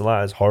 it's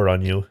hard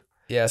on you.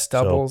 Yes,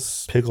 doubles.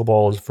 So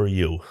pickleball is for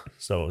you.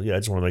 So yeah, I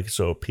just want to make it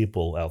so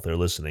people out there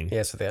listening.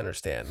 Yeah, so they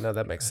understand. No,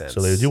 that makes sense.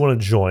 So they do want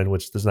to join,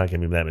 which there's not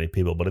going to be that many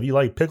people. But if you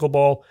like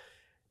pickleball,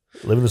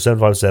 live in the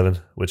 757,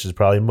 which is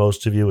probably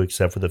most of you,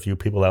 except for the few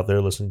people out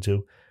there listening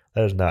to,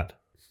 that is not.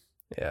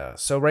 Yeah.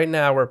 So right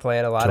now we're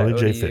playing a lot Tony of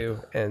J. ODU,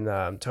 Fit.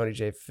 and Tony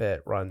J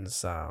Fit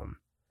runs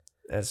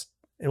runs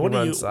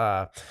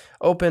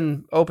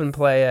open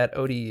play at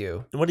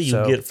ODU. What do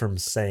you get from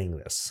saying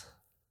this?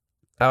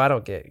 Oh, I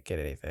don't get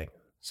anything.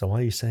 So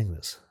why are you saying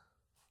this?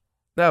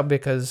 No,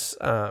 because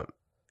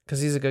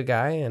he's a good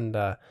guy, and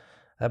I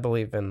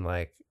believe in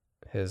like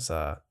his.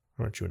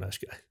 Aren't you a nice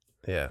guy?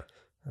 Yeah.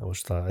 I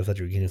thought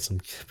you were getting some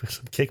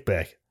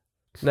kickback,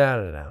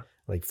 No.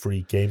 like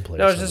free gameplay.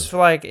 No, it's just for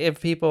like if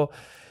people,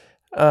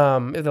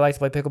 if they like to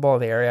play pickleball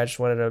in the area, I just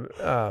wanted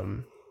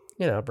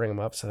to, bring them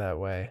up so that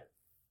way,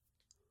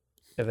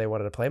 if they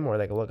wanted to play more,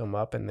 they could look them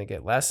up and they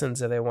get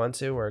lessons if they want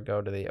to, or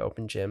go to the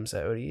open gyms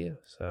at ODU.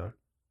 So,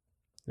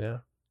 yeah.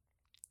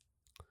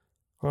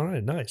 All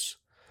right, nice.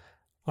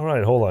 All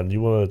right, hold on. Do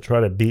you want to try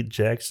to beat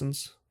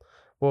Jackson's?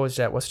 What's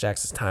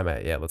Jackson's time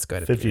at? Yeah, let's go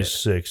ahead and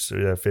 56.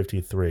 Yeah,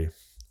 53.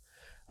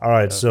 All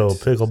right, so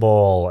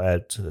pickleball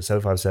at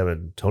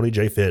 757. Tony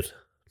J Fit.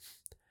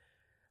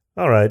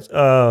 All right.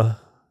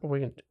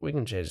 We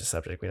can change the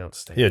subject. We don't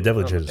stay. Yeah,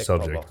 definitely change the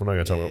subject. We're not going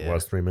to talk about the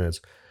last 3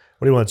 minutes.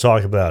 What do you want to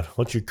talk about?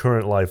 What's your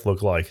current life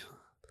look like?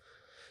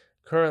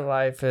 Current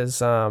life is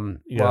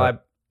you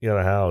got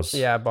a house.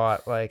 Yeah, I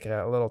bought like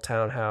a little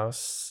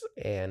townhouse,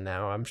 and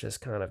now I'm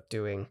just kind of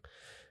doing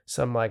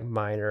some like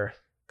minor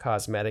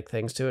cosmetic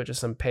things to it,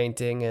 just some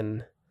painting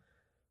and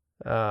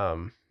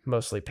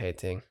mostly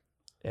painting,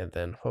 and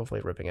then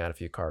hopefully ripping out a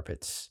few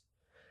carpets.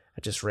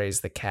 I just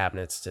raised the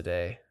cabinets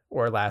today,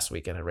 or last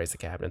weekend I raised the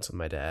cabinets with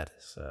my dad,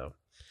 so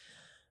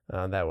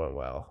that went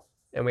well.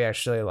 And we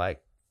actually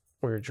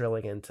we were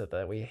drilling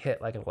we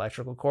hit like an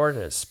electrical cord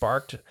and it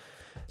sparked,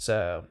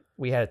 so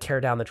we had to tear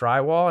down the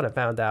drywall, and I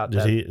found out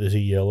Did he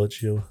yell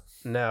at you?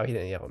 No, he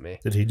didn't yell at me.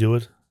 Did he do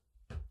it?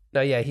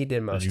 No, yeah, he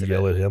did most of it. Did you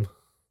yell at him?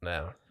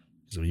 No.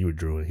 So you were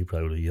drilling, he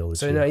probably would have yelled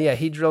at you. So no, yeah,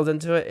 he drilled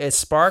into it. It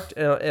sparked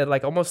and it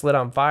like almost lit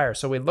on fire.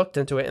 So we looked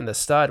into it and the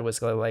stud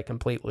was like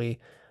completely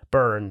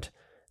burned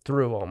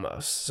through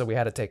almost. So we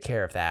had to take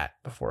care of that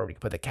before we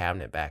could put the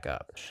cabinet back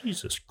up.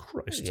 Jesus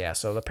Christ. Yeah,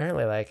 so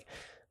apparently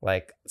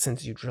like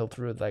since you drilled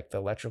through like the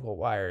electrical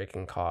wire, it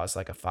can cause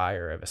like a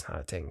fire if it's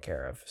not taken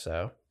care of.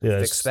 So yeah,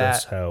 fix that.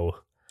 That's how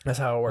That's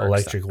how it works.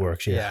 Electric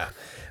works, yeah. Yeah.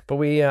 But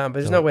but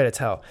there's no way to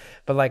tell.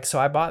 But like, so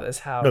I bought this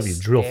house. No, if you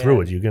drill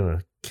through it, you're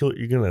gonna kill.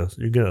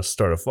 You're gonna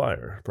start a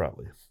fire,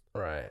 probably.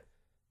 Right.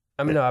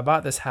 I mean, no, I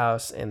bought this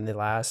house and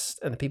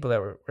the people that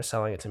were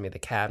selling it to me, the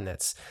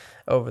cabinets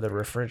over the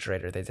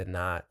refrigerator, they did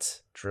not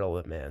drill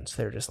them in. So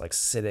they were just like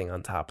sitting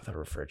on top of the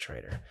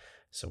refrigerator.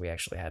 So we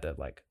actually had to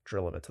like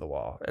drill them into the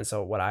wall. And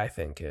so what I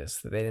think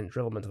is that they didn't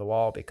drill them into the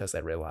wall because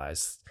they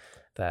realized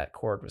that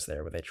cord was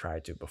there, but they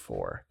tried to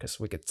before, because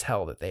we could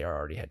tell that they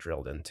already had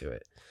drilled into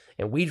it.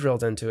 And we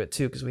drilled into it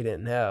too because we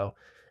didn't know.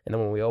 And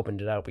then when we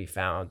opened it up, we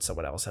found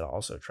someone else had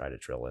also tried to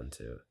drill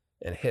into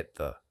and hit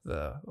the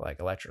like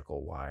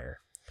electrical wire.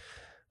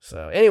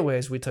 So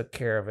anyways, we took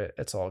care of it.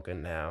 It's all good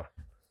now.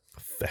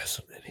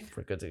 Fascinating.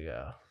 We're good to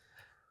go.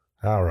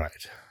 All right.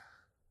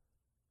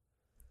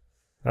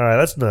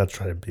 Let's not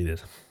try to beat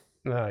it.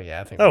 Oh,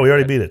 yeah, I think. Oh, we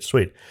already beat it.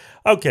 Sweet.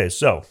 Okay,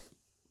 so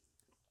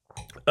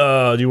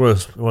do you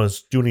want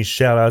to do any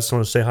shout outs?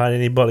 Want to say hi to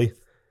anybody?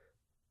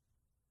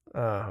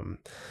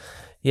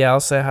 Yeah,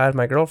 I'll say hi to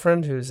my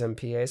girlfriend who's in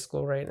PA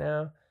school right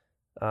now.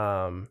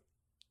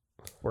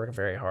 Working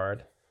very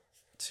hard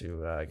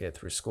to get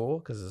through school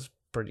because it's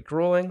pretty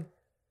grueling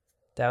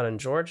down in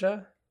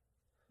Georgia.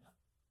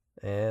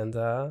 And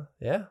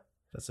yeah,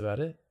 that's about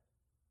it.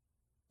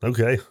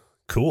 Okay,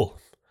 cool.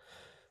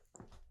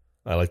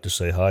 I like to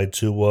say hi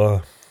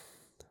to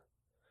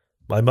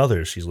my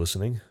mother. She's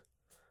listening.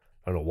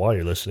 I don't know why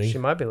you're listening. She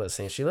might be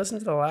listening. She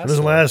listened to the last. She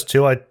listened to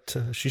the last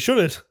two. She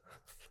shouldn't.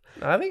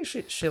 I think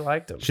she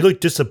liked them. She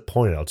looked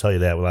disappointed. I'll tell you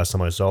that. Last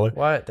time I saw her,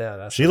 what?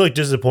 Yeah, she looked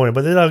disappointed.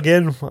 But then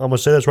again, I'm gonna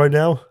say this right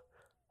now.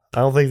 I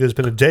don't think there's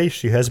been a day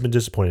she hasn't been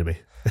disappointed in me.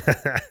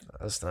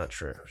 That's not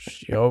true.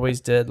 She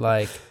always did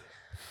like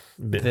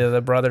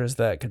the brothers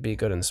that could be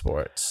good in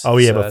sports. Oh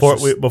yeah,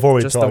 so before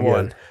we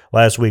talk,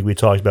 last week we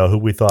talked about who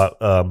we thought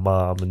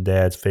mom and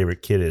dad's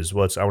favorite kid is.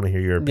 I want to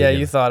hear your opinion. Yeah,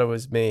 you thought it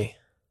was me.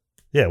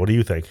 Yeah, what do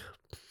you think?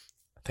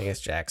 I think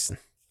it's Jackson.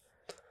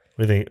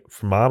 What do you think,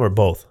 for mom or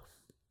both?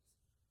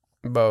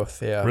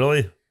 Both, yeah. Really?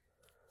 I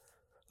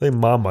think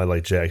mom might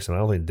like Jackson. I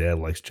don't think dad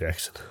likes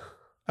Jackson.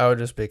 Oh,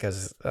 just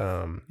because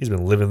he's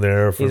been living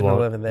there for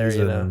long. He's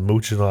you been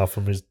mooching off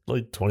from his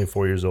like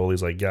 24 years old.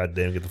 He's like, God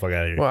damn, get the fuck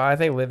out of here. Well, I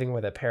think living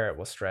with a parent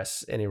will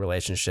stress any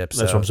relationship.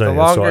 That's what I'm saying.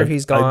 The longer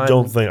he's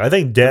gone, I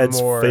think dad's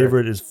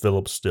favorite is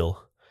Philip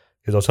still.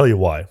 Because I'll tell you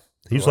why.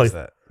 He used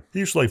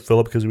to like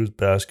Philip because he was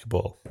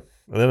basketball.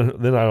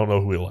 And then I don't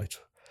know who he liked.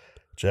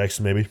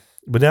 Jackson maybe.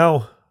 But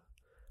now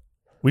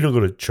we don't go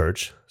to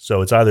church,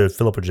 so it's either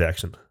Philip or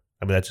Jackson.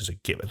 I mean, that's just a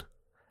given.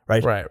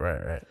 Right?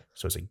 Right.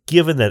 So it's a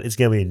given that it's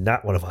going to be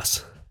not one of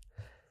us.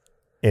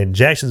 And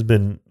Jackson's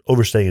been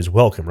overstaying his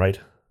welcome, right?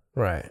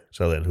 Right.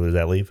 So then who does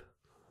that leave?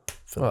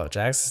 Phillip. Well,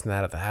 Jackson's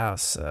not at the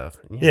house, so...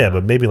 Yeah,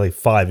 but maybe like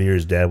 5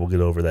 years, Dad will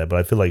get over that. But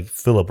I feel like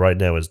Philip right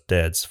now is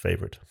Dad's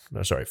favorite.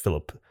 No, sorry,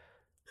 Philip.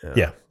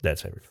 Yeah,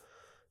 Dad's favorite.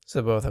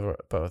 So both.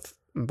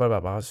 What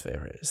about Mom's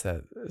favorite? Is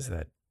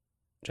that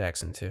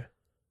Jackson too?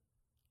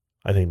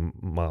 I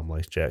think Mom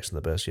likes Jackson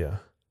the best, yeah.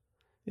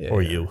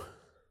 Or you.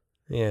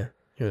 Yeah,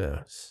 who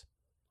knows?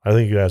 I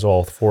think you guys,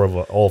 all four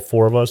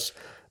of us,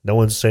 no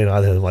one's saying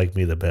I didn't like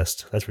me the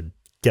best. That's for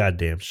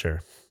goddamn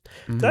sure.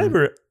 Mm-hmm. Did I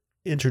ever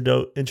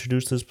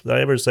introduce this? Did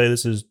I ever say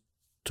this is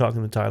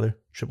Talking to Tyler,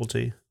 Triple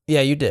T?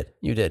 Yeah, you did.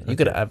 You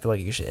could. I feel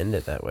like you should end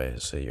it that way,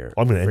 so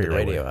I'm going to end it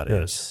radio audience.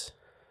 Yes.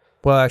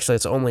 Well, actually,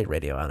 it's only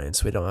radio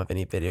audience. We don't have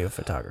any video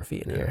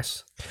photography in here.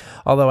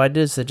 Although I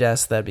did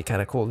suggest that'd be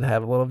kind of cool to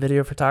have a little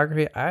video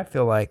photography. I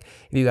feel like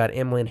if you got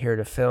Emily in here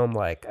to film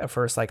like a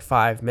first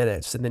 5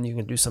 minutes, and then you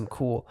can do some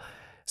cool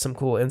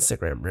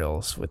Instagram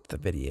reels with the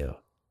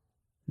video.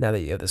 Now that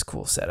you have this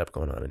cool setup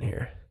going on in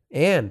here.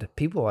 And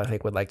people, I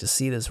think, would like to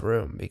see this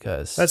room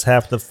because... That's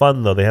half the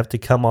fun, though. They have to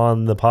come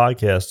on the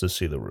podcast to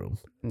see the room.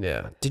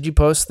 Yeah. Did you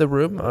post the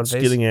room on Facebook?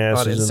 Getting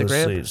asses on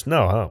Instagram? In the seats.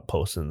 No, I'm not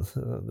posting.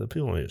 The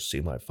people need to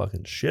see my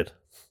fucking shit.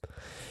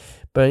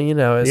 But,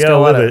 it's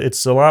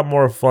It's a lot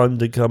more fun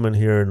to come in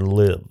here and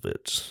live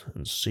it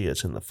and see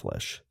it in the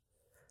flesh.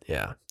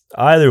 Yeah.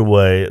 Either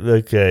way,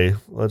 okay,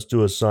 let's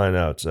do a sign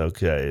out.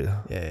 Okay.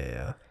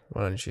 Yeah.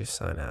 Why don't you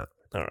sign out?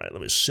 All right,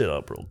 let me sit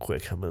up real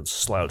quick. I'm going to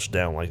slouch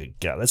down like a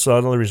guy. That's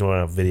another reason why I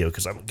have video,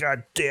 because I'm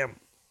an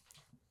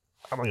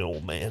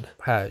old man.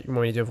 Hi, you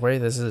want me to do it for you?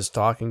 This is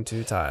Talking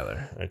to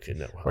Tyler. Okay,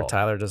 no. Where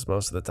Tyler does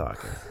most of the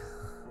talking.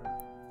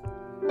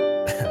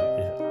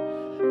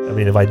 Yeah. I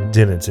mean, if I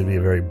didn't, it'd be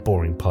a very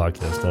boring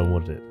podcast, now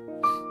wouldn't it?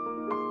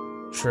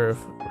 True.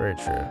 Very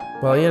true.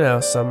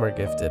 Well, some are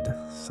gifted,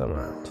 some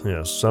aren't.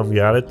 Yeah, some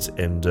got it,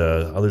 and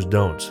others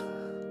don't.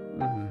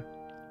 Mm-hmm.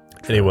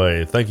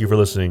 Anyway, thank you for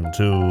listening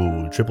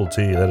to Triple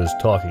T. That is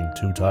Talking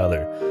to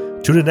Tyler.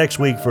 Tune in next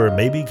week for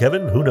maybe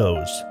Kevin. Who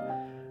knows?